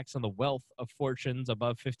 2-cent tax on the wealth of fortunes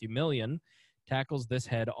above $50 million, tackles this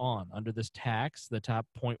head on. Under this tax, the top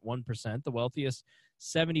 0.1%, the wealthiest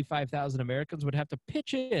 75,000 Americans would have to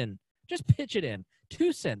pitch in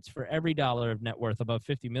 2 cents for every dollar of net worth above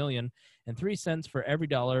 $50 million and 3 cents for every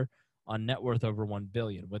dollar on net worth over $1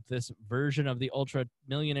 billion. With this version of the ultra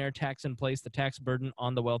millionaire tax in place, the tax burden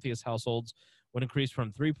on the wealthiest households would increase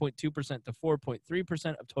from 3.2% to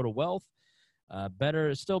 4.3% of total wealth.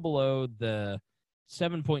 Still below the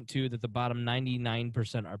 7.2% that the bottom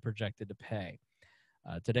 99% are projected to pay.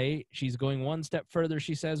 Today, she's going one step further,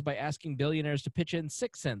 she says, by asking billionaires to pitch in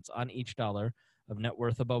 6 cents on each dollar of net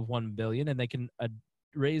worth above $1 billion, and they can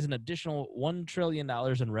raise an additional $1 trillion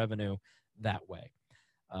in revenue that way.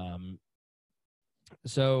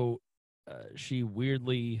 She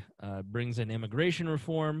weirdly brings in immigration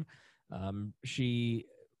reform. She,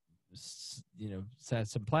 says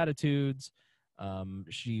some platitudes.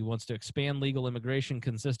 She wants to expand legal immigration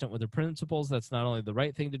consistent with her principles. That's not only the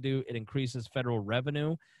right thing to do, it increases federal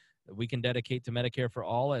revenue that we can dedicate to Medicare for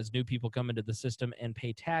all as new people come into the system and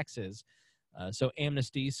pay taxes. So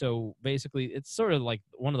amnesty. So basically, it's sort of like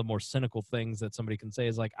one of the more cynical things that somebody can say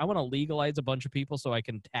is like, I want to legalize a bunch of people so I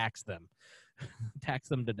can tax them, tax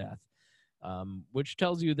them to death, which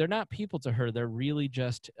tells you they're not people to her. They're really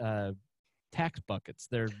just tax buckets.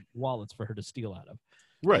 They're wallets for her to steal out of.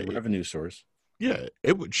 Right. Revenue source. Yeah,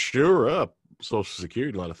 it would sure up Social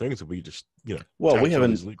Security, a lot of things if we just, well, we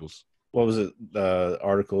haven't legals. What was it? The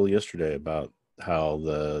article yesterday about how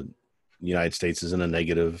the United States is in a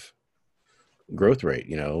negative growth rate,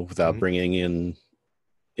 without bringing in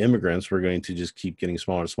immigrants, we're going to just keep getting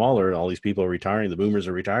smaller and smaller. All these people are retiring. The boomers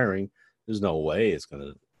are retiring. There's no way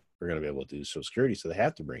we're going to be able to do Social Security. So they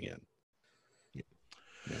have to bring in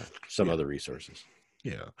some other resources.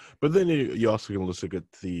 Yeah. But then you also can look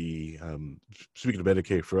at the, speaking of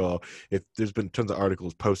Medicare for all, if there's been tons of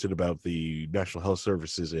articles posted about the National Health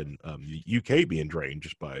Services in the UK being drained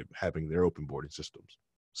just by having their open boarding systems.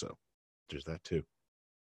 So there's that too.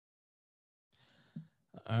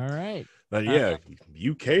 All right.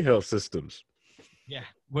 UK health systems. Yeah,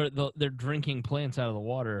 where they're drinking plants out of the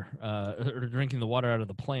water, or drinking the water out of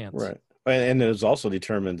the plants. Right. And it was also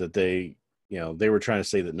determined that they were trying to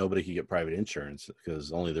say that nobody could get private insurance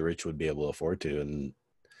because only the rich would be able to afford to. And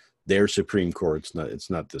their Supreme Court, it's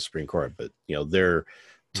not the Supreme Court, but their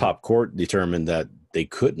top court determined that they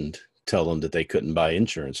couldn't tell them that they couldn't buy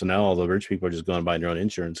insurance. So now all the rich people are just going to buy their own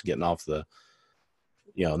insurance, getting off the,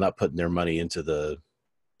 not putting their money into the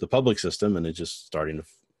public system, and it's just starting to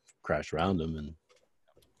crash around them. And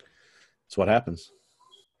that's what happens.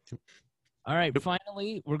 All right,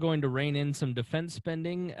 finally, we're going to rein in some defense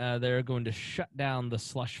spending. They're going to shut down the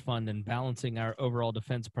slush fund and balancing our overall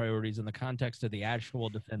defense priorities in the context of the actual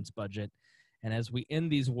defense budget. And as we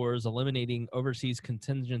end these wars, eliminating overseas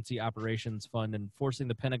contingency operations fund and forcing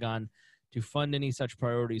the Pentagon to fund any such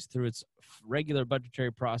priorities through its regular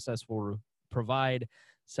budgetary process will provide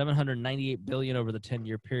 $798 billion over the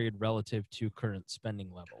 10-year period relative to current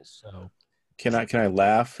spending levels. So, can I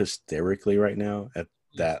laugh hysterically right now at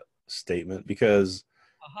that statement, because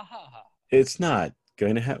it's not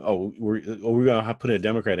going to have. We're going to put a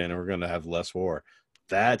Democrat in, and we're going to have less war.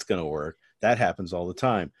 That's going to work. That happens all the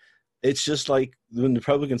time. It's just like when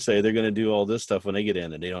Republicans say they're going to do all this stuff when they get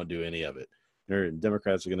in, and they don't do any of it.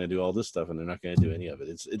 Democrats are going to do all this stuff, and they're not going to do any of it.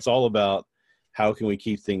 It's all about how can we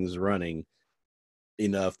keep things running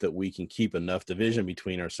enough that we can keep enough division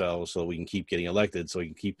between ourselves, so we can keep getting elected, so we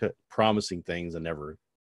can keep promising things and never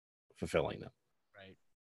fulfilling them.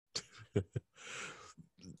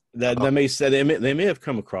 That may say they may have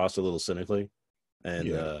come across a little cynically,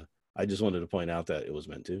 and I just wanted to point out that it was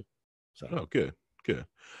meant to. So, good.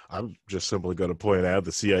 I'm just simply going to point out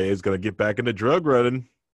the CIA is going to get back into drug running.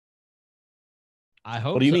 I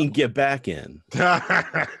hope. What do you mean get back in?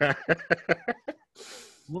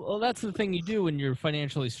 Well, that's the thing you do when you're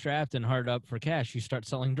financially strapped and hard up for cash. You start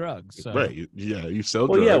selling drugs. So. Right. You sell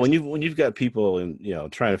drugs. Well, yeah, when you've got people and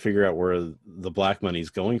trying to figure out where the black money's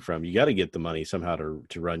going from, you got to get the money somehow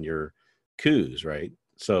to run your coups, right?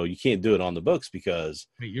 So you can't do it on the books because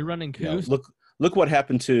you're running coups. Look what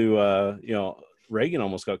happened to Reagan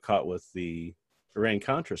almost got caught with the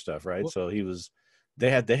Iran-Contra stuff, right? So they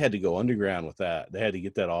had to go underground with that. They had to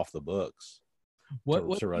get that off the books.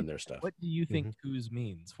 To run their stuff. What do you think coups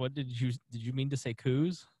means? What did you mean to say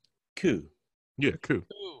coups? Coup. Yeah, coup.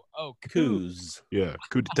 Oh, coups. Yeah,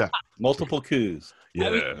 coup d'etat. Multiple coups. Yeah. I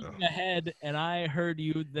was looking ahead, and I heard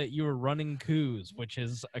that you were running coups, which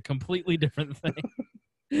is a completely different thing.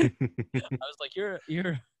 I was like,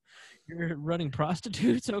 you're running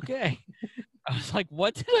prostitutes? Okay. I was like,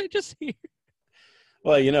 what did I just hear?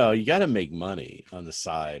 Well, you got to make money on the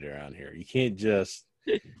side around here. You can't just.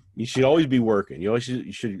 You should always be working. You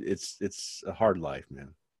should. It's a hard life, man.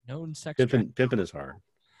 Known sex. Pimping is hard.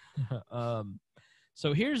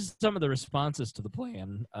 So here's some of the responses to the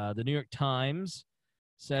plan. The New York Times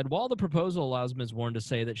said, while the proposal allows Ms. Warren to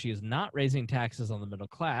say that she is not raising taxes on the middle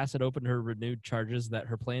class, it opened her renewed charges that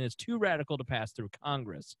her plan is too radical to pass through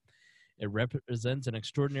Congress. It represents an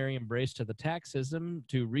extraordinary embrace to the tax system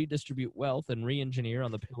to redistribute wealth and re-engineer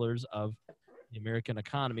on the pillars of the American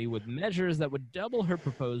economy with measures that would double her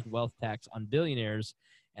proposed wealth tax on billionaires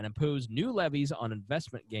and impose new levies on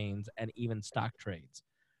investment gains and even stock trades.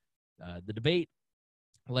 The debate,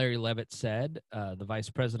 Larry Levitt said, the vice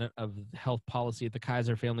president of health policy at the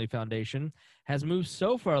Kaiser Family Foundation, has moved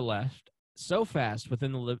so far left, so fast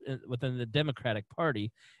within the Democratic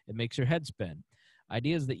Party, it makes your head spin.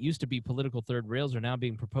 Ideas that used to be political third rails are now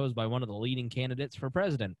being proposed by one of the leading candidates for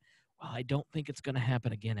president. Well, I don't think it's going to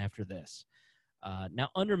happen again after this. Now,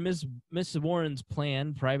 under Ms. Warren's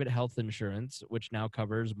plan, private health insurance, which now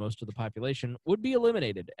covers most of the population, would be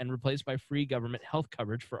eliminated and replaced by free government health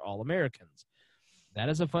coverage for all Americans. That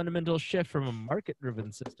is a fundamental shift from a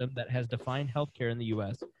market-driven system that has defined healthcare in the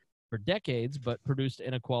U.S. for decades but produced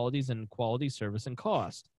inequalities in quality, service, and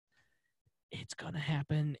cost. It's going to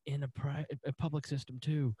happen in a public system,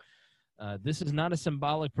 too. This is not a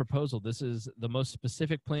symbolic proposal. This is the most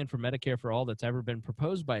specific plan for Medicare for all that's ever been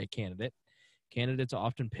proposed by a candidate. Candidates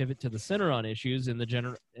often pivot to the center on issues in the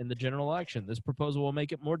general election. This proposal will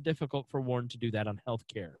make it more difficult for Warren to do that on health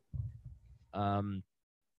care.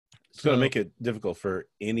 It's going to make it difficult for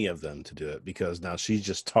any of them to do it because now she's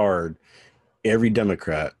just tarred every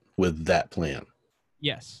Democrat with that plan.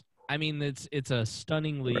 Yes. I mean, it's a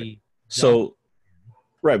stunningly...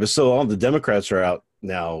 Right. But all the Democrats are out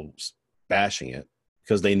now bashing it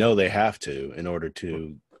because they know they have to in order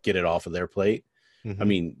to get it off of their plate. Mm-hmm. I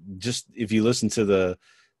mean, just if you listen to the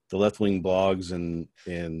left-wing blogs and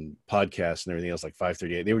podcasts and everything else, like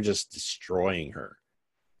 538, they were just destroying her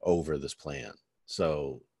over this plan.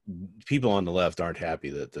 So people on the left aren't happy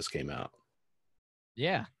that this came out.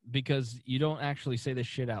 Yeah, because you don't actually say this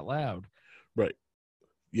shit out loud. Right.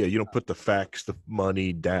 Yeah, you don't put the facts, the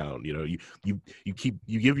money down. You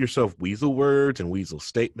give yourself weasel words and weasel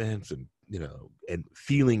statements and and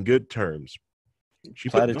feeling good terms.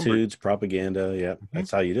 Platitudes, propaganda, yeah.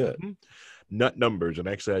 That's how you do it. nut numbers and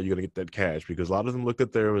actually how you're going to get that cash, because a lot of them looked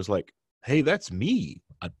at there and was like, hey, that's me.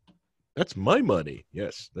 That's my money.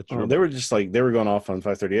 Yes, that's your They money. were just like, they were going off on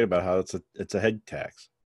 538 about how it's a head tax.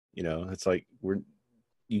 You know, it's like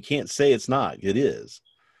you can't say it's not. It is.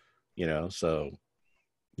 You know, so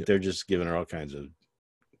Yep. they're just giving her all kinds of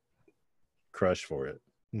crush for it.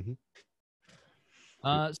 Mm-hmm.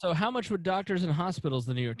 So how much would doctors and hospitals,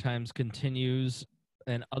 the New York Times continues,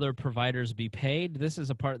 and other providers be paid? This is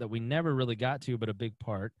a part that we never really got to, but a big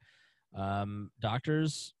part.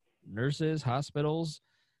 Doctors, nurses, hospitals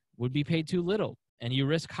would be paid too little, and you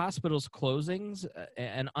risk hospitals closings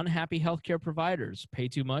and unhappy healthcare providers pay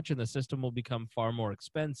too much, and the system will become far more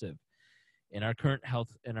expensive. In our current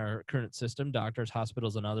system, doctors,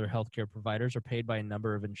 hospitals, and other healthcare providers are paid by a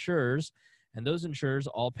number of insurers, and those insurers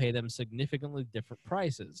all pay them significantly different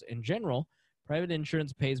prices. In general, private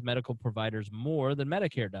insurance pays medical providers more than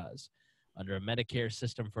Medicare does. Under a Medicare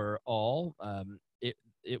system for all,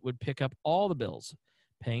 it would pick up all the bills.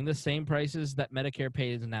 Paying the same prices that Medicare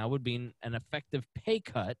pays now would be an effective pay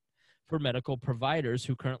cut for medical providers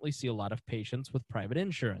who currently see a lot of patients with private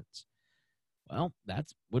insurance. Well, that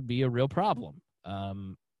would be a real problem.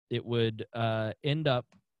 It would end up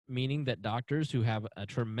meaning that doctors who have a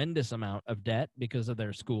tremendous amount of debt because of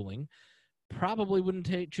their schooling probably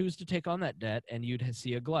wouldn't choose to take on that debt, and you'd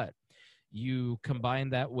see a glut. You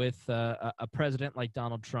combine that with a president like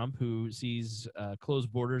Donald Trump, who sees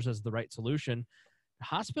closed borders as the right solution.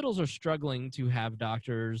 Hospitals are struggling to have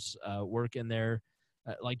doctors work in their,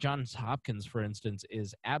 like Johns Hopkins, for instance,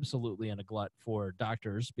 is absolutely in a glut for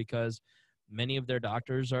doctors because many of their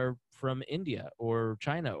doctors are from India or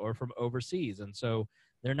China or from overseas. And so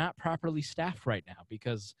they're not properly staffed right now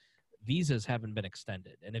because visas haven't been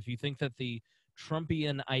extended. And if you think that the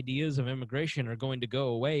Trumpian ideas of immigration are going to go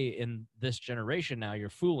away in this generation now, you're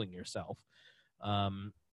fooling yourself.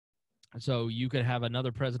 So you could have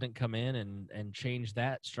another president come in and change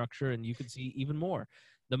that structure, and you could see even more.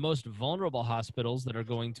 The most vulnerable hospitals that are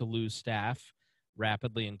going to lose staff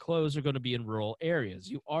rapidly and close are going to be in rural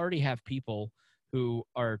areas. You already have people who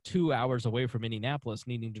are 2 hours away from Indianapolis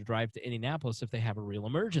needing to drive to Indianapolis if they have a real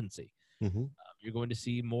emergency. Mm-hmm. You're going to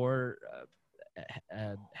see more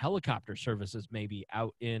helicopter services maybe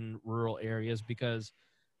out in rural areas because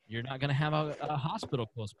you're not going to have a hospital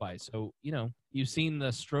close by. So, you know, you've seen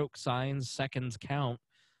the stroke signs, seconds count.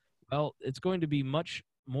 Well, it's going to be much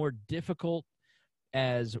more difficult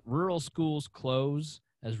as rural schools close,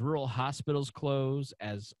 as rural hospitals close,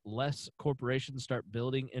 as less corporations start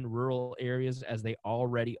building in rural areas as they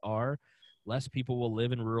already are. Less people will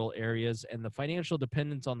live in rural areas, and the financial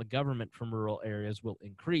dependence on the government from rural areas will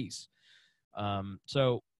increase.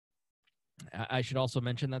 So I should also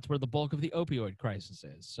mention that's where the bulk of the opioid crisis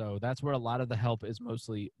is. So that's where a lot of the help is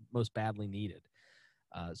most badly needed.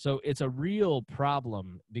 So it's a real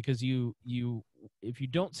problem because if you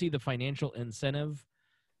don't see the financial incentive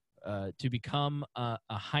to become a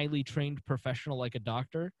highly trained professional like a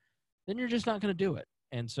doctor, then you're just not going to do it.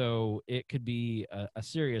 And so it could be a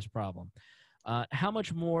serious problem. How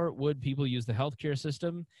much more would people use the healthcare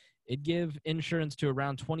system? It'd give insurance to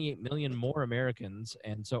around 28 million more Americans.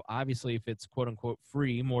 And so obviously if it's quote unquote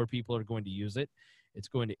free, more people are going to use it. It's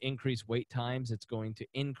going to increase wait times. It's going to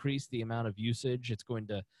increase the amount of usage. It's going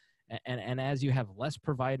to, and as you have less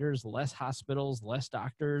providers, less hospitals, less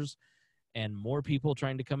doctors, and more people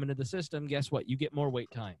trying to come into the system, guess what? You get more wait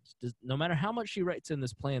times. No matter how much she writes in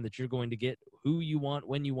this plan that you're going to get who you want,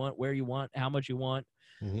 when you want, where you want, how much you want,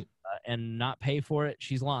 and not pay for it,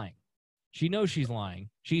 she's lying. She knows she's lying.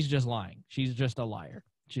 She's just lying. She's just a liar.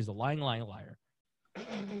 She's a lying liar.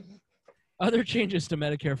 Other changes to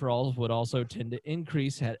Medicare for All would also tend to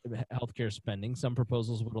increase healthcare spending. Some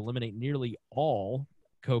proposals would eliminate nearly all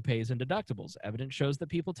copays and deductibles. Evidence shows that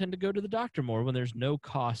people tend to go to the doctor more when there's no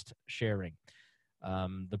cost sharing.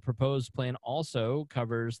 The proposed plan also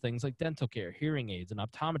covers things like dental care, hearing aids, and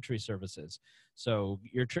optometry services. So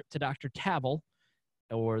your trip to Dr. Tavel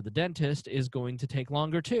or the dentist is going to take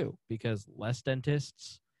longer too, because less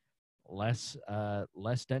dentists, less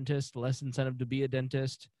incentive to be a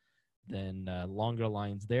dentist, then longer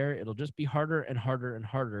lines there. It'll just be harder and harder and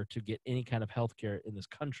harder to get any kind of health care in this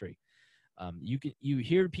country. You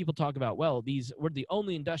hear people talk about, well, we're the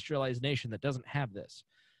only industrialized nation that doesn't have this.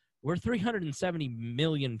 We're 370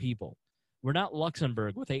 million people. We're not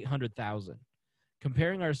Luxembourg with 800,000.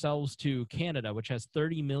 Comparing ourselves to Canada, which has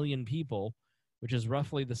 30 million people, which is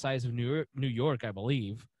roughly the size of New York, I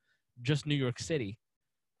believe, just New York City.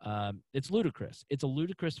 It's ludicrous. It's a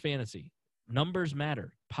ludicrous fantasy. Numbers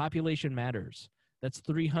matter. Population matters. That's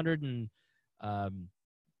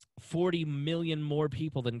 340 million more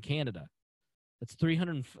people than Canada. That's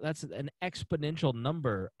 300. That's an exponential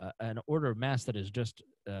number, an order of mass that is just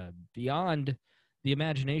beyond the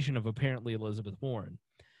imagination of apparently Elizabeth Warren.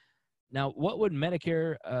 Now, what would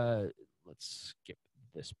Medicare? Let's skip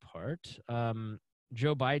this part.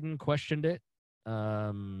 Joe Biden questioned it,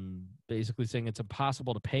 basically saying it's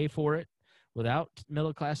impossible to pay for it without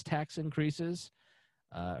middle-class tax increases.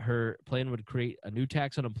 Her plan would create a new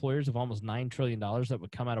tax on employers of almost $9 trillion that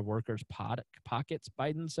would come out of workers' pockets,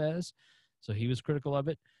 Biden says. So he was critical of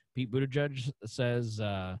it. Pete Buttigieg says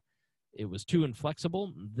it was too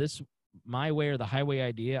inflexible. This my way or the highway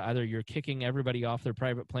idea, either you're kicking everybody off their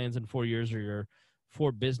private plans in 4 years or you're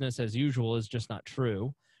for business as usual, is just not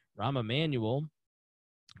true. Rahm Emanuel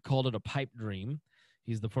called it a pipe dream.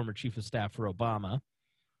 He's the former chief of staff for Obama.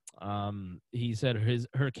 He said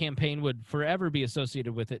her campaign would forever be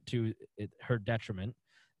associated with it to her detriment.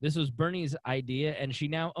 This was Bernie's idea, and she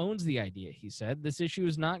now owns the idea, he said. This issue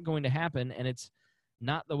is not going to happen, and it's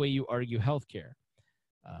not the way you argue healthcare.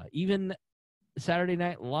 Even Saturday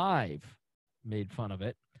Night Live made fun of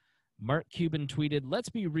it. Mark Cuban tweeted, "Let's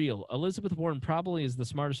be real. Elizabeth Warren probably is the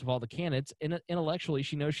smartest of all the candidates. Intellectually,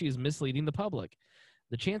 she knows she is misleading the public.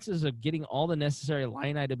 The chances of getting all the necessary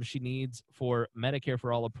line items she needs for Medicare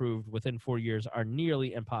for All approved within 4 years are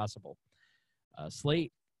nearly impossible."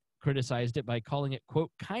 Slate criticized it by calling it,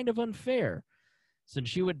 quote, kind of unfair, since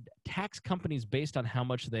she would tax companies based on how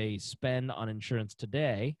much they spend on insurance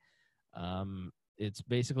today. It's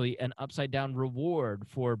basically an upside-down reward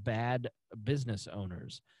for bad business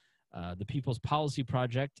owners. The People's Policy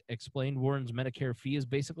Project explained Warren's Medicare fee is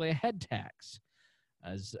basically a head tax.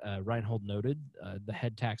 As Reinhold noted, the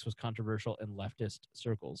head tax was controversial in leftist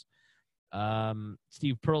circles.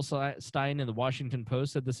 Steve Pearlstein in the Washington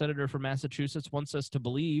Post said the senator from Massachusetts wants us to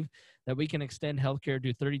believe that we can extend healthcare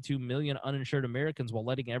to 32 million uninsured Americans while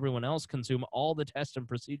letting everyone else consume all the tests and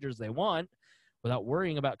procedures they want without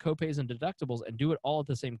worrying about copays and deductibles, and do it all at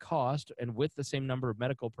the same cost and with the same number of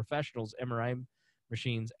medical professionals, MRI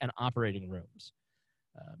machines, and operating rooms,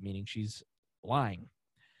 meaning she's lying.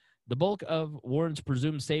 The bulk of Warren's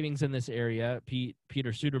presumed savings in this area,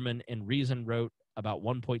 Peter Suderman in Reason wrote, about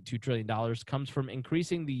 $1.2 trillion, comes from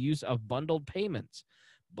increasing the use of bundled payments.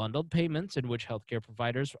 Bundled payments in which healthcare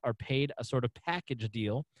providers are paid a sort of package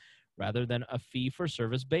deal rather than a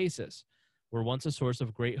fee-for-service basis, were once a source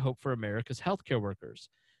of great hope for America's healthcare workers.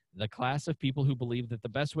 The class of people who believe that the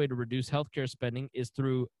best way to reduce healthcare spending is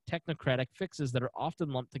through technocratic fixes that are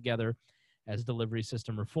often lumped together as delivery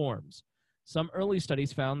system reforms. Some early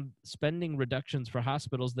studies found spending reductions for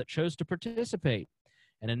hospitals that chose to participate,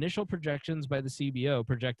 and initial projections by the CBO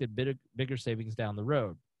projected bigger savings down the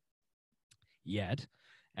road. Yet,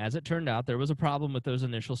 as it turned out, there was a problem with those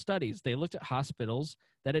initial studies. They looked at hospitals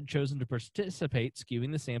that had chosen to participate,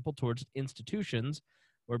 skewing the sample towards institutions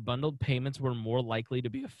where bundled payments were more likely to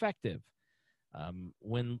be effective.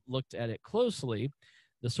 When looked at it closely,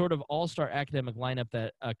 the sort of all-star academic lineup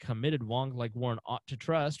that a committed wonk like Warren ought to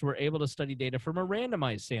trust were able to study data from a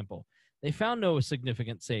randomized sample. They found no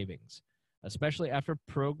significant savings, especially after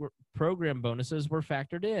program bonuses were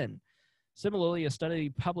factored in. Similarly, a study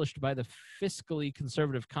published by the fiscally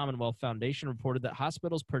conservative Commonwealth Foundation reported that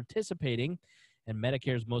hospitals participating in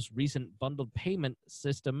Medicare's most recent bundled payment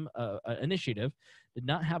system initiative did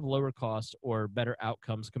not have lower costs or better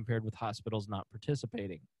outcomes compared with hospitals not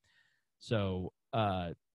participating. So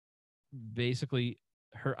basically,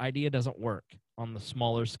 her idea doesn't work on the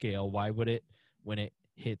smaller scale. Why would it when it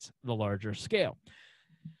hits the larger scale?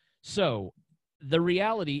 So the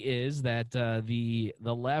reality is that the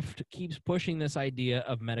left keeps pushing this idea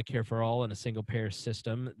of Medicare for all and a single-payer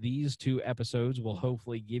system. These two episodes will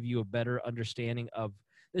hopefully give you a better understanding of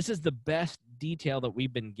this. Is the best detail that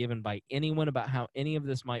we've been given by anyone about how any of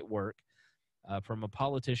this might work, from a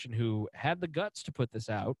politician who had the guts to put this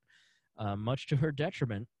out, much to her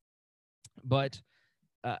detriment. But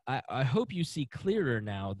I hope you see clearer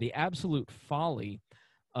now the absolute folly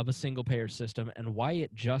of a single-payer system and why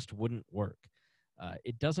it just wouldn't work.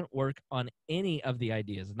 It doesn't work on any of the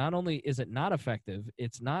ideas. Not only is it not effective,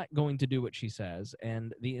 it's not going to do what she says,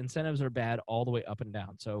 and the incentives are bad all the way up and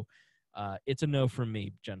down. So it's a no from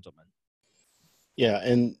me, gentlemen. Yeah,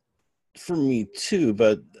 and for me too,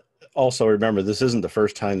 but also remember, this isn't the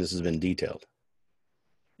first time this has been detailed.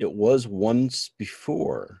 It was once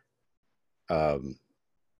before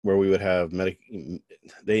where we would have they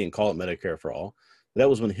didn't call it Medicare for all. That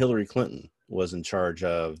was when Hillary Clinton was in charge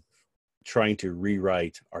of trying to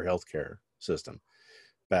rewrite our healthcare system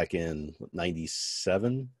back in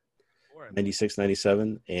 96,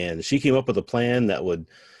 97. And she came up with a plan that would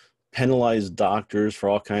penalize doctors for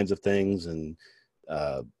all kinds of things and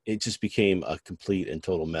it just became a complete and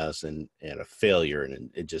total mess and a failure, and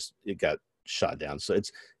it got shot down. So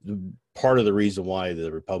it's part of the reason why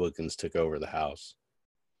the Republicans took over the House,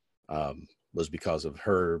 was because of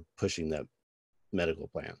her pushing that medical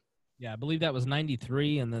plan. Yeah, I believe that was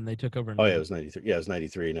 93, and then they took over. Oh, yeah, it was 93. Yeah, it was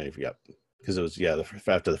 93, 94. Yeah, because it was,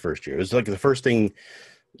 after the first year. It was like the first thing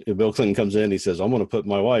Bill Clinton comes in, he says, I'm going to put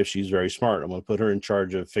my wife, she's very smart, I'm going to put her in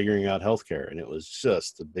charge of figuring out healthcare. And it was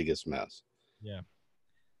just the biggest mess. Yeah.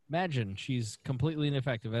 Imagine she's completely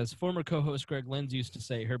ineffective. As former co-host Greg Lenz used to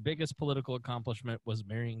say, her biggest political accomplishment was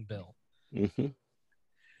marrying Bill. Mm-hmm.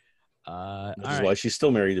 Which is right. why she's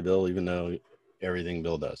still married to Bill, even though everything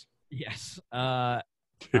Bill does. Yes. All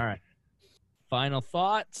right. Final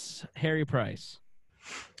thoughts, Harry Price.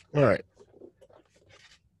 All right.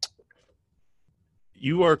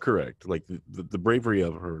 You are correct. Like the bravery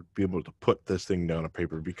of her be able to put this thing down on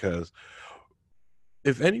paper, because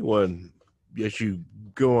if anyone, as you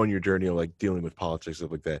go on your journey of like dealing with politics,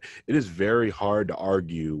 stuff like that, it is very hard to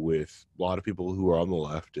argue with a lot of people who are on the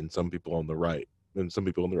left and some people on the right, and some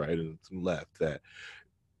people on the right and some left, that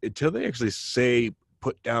until they actually say,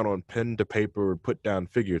 put down on pen to paper or put down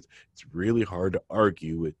figures, it's really hard to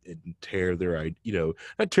argue with and tear their,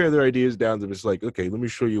 not tear their ideas down. They're just like, okay, let me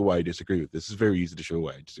show you why I disagree with this. It's very easy to show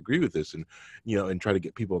why I disagree with this, and, and try to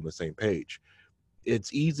get people on the same page.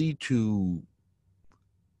 It's easy to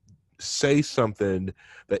say something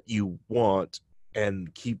that you want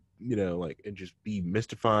and keep, and just be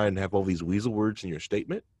mystified and have all these weasel words in your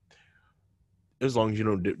statement. As long as you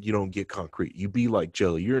don't get concrete, you be like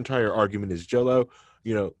Jello. Your entire argument is Jello.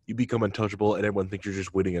 You become untouchable, and everyone thinks you're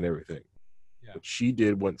just winning at everything. Yeah. What she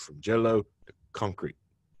did went from Jello to concrete.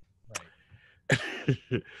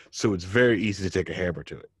 Right. So it's very easy to take a hammer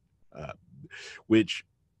to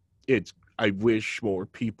it. I wish more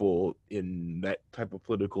people in that type of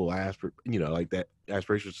political aspect, like that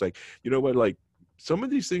aspiration, it's like, like, some of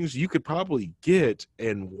these things you could probably get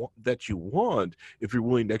and that you want if you're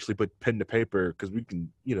willing to actually put pen to paper, because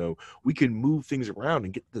we can move things around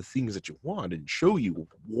and get the things that you want and show you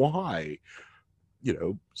why,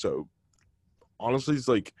 so honestly, it's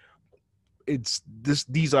like,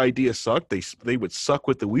 these ideas suck. They would suck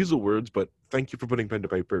with the weasel words, but thank you for putting pen to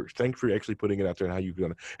paper. Thank you for actually putting it out there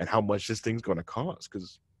and how much this thing's going to cost,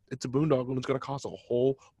 because it's a boondoggle and it's going to cost a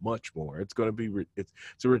whole much more. It's going to be,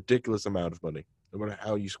 it's a ridiculous amount of money. No matter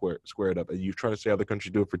how you square it up, and you try to say other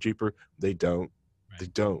countries do it for cheaper, they don't. Right. They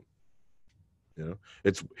don't.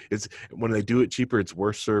 It's when they do it cheaper, it's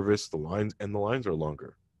worse service. The lines are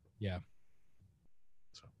longer. Yeah.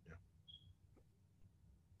 So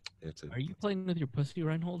yeah. Are you playing with your pussy,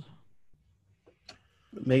 Reinhold?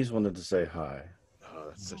 Maze wanted to say hi. Oh,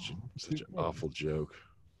 that's such an awful joke.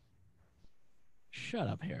 Shut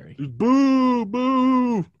up, Harry. Boo,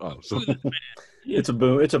 boo. Oh, so it's a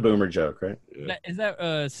boomer joke, right? Yeah. Is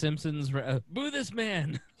that Simpsons? Boo this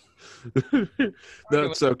man.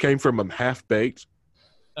 No, so it came from Half Baked.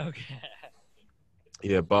 Okay.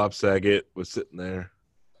 Yeah, Bob Saget was sitting there.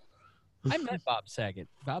 I met Bob Saget.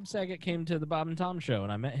 Bob Saget came to the Bob and Tom show,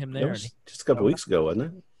 and I met him there. Just a couple weeks ago,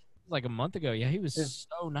 wasn't it? Like a month ago. Yeah, he was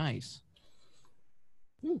so nice.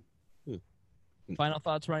 Final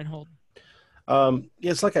thoughts, Reinhold?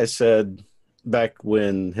 It's like I said back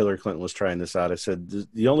when Hillary Clinton was trying this out. I said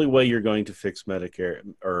the only way you're going to fix Medicare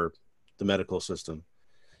or the medical system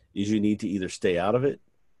is you need to either stay out of it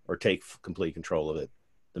or take complete control of it.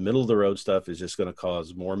 The middle of the road stuff is just going to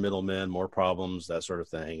cause more middlemen, more problems, that sort of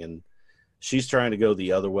thing. And she's trying to go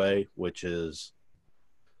the other way, which is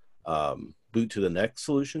boot to the next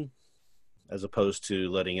solution, as opposed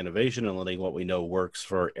to letting innovation and letting what we know works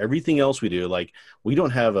for everything else we do. Like, we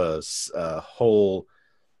don't have a whole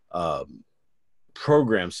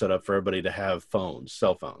program set up for everybody to have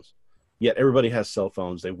cell phones. Yet everybody has cell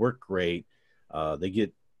phones. They work great. They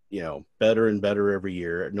get, better and better every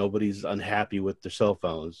year. Nobody's unhappy with their cell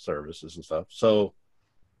phone services and stuff. So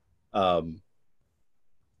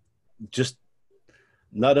just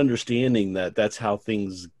not understanding that that's how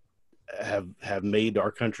things have made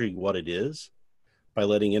our country what it is, by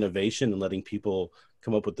letting innovation and letting people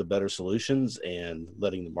come up with the better solutions and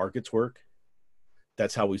letting the markets work.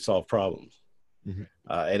 That's how we solve problems. Mm-hmm.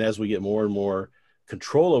 And as we get more and more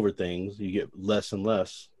control over things, you get less and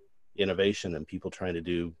less innovation and people trying to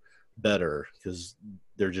do better, because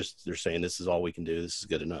they're saying this is all we can do. This is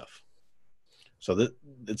good enough. So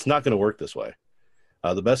it's not going to work this way.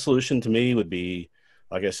 The best solution to me would be,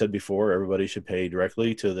 like I said before, everybody should pay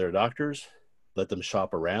directly to their doctors. Let them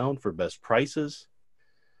shop around for best prices.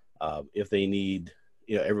 If they need,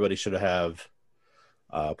 everybody should have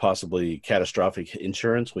possibly catastrophic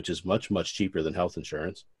insurance, which is much, much cheaper than health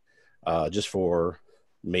insurance. just for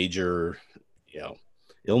major,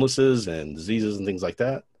 illnesses and diseases and things like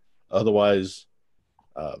that. Otherwise,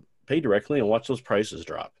 pay directly and watch those prices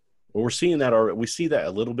drop. Well, we're seeing that already. We see that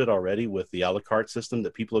a little bit already with the a la carte system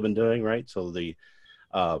that people have been doing, right? So the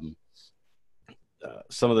some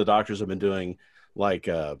of the doctors have been doing like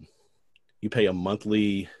you pay a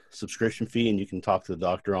monthly subscription fee and you can talk to the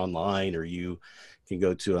doctor online, or you can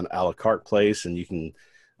go to an a la carte place and you can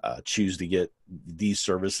choose to get these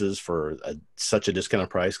services for such a discounted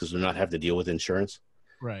price because they're not have to deal with insurance.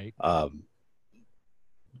 Right.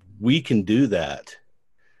 We can do that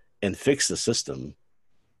and fix the system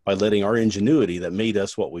by letting our ingenuity that made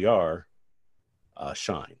us what we are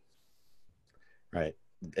shine. Right.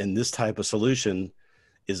 And this type of solution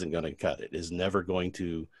isn't going to cut it, is never going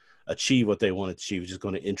to achieve what they want to achieve. It's just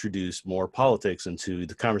going to introduce more politics into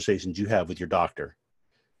the conversations you have with your doctor,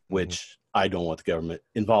 which I don't want the government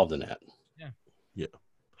involved in that. Yeah.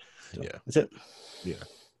 So, Yeah. That's it. Yeah.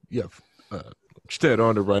 Just add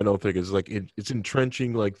on to Rhino thing is like it's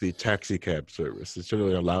entrenching like the taxi cab service. It's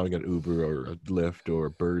generally allowing an Uber or a Lyft or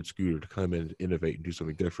a Bird scooter to come in and innovate and do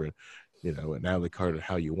something different, and a la carte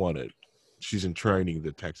how you want it. She's enshrining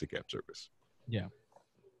the taxi cab service. Yeah.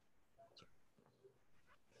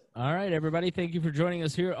 All right, everybody. Thank you for joining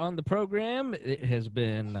us here on the program. It has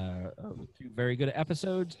been 2 very good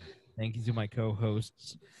episodes. Thank you to my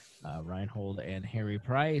co-hosts, Reinhold and Harry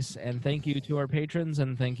Price. And thank you to our patrons,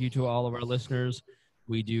 and thank you to all of our listeners.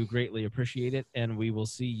 We do greatly appreciate it, and we will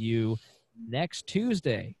see you next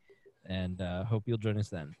Tuesday. And hope you'll join us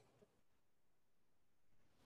then.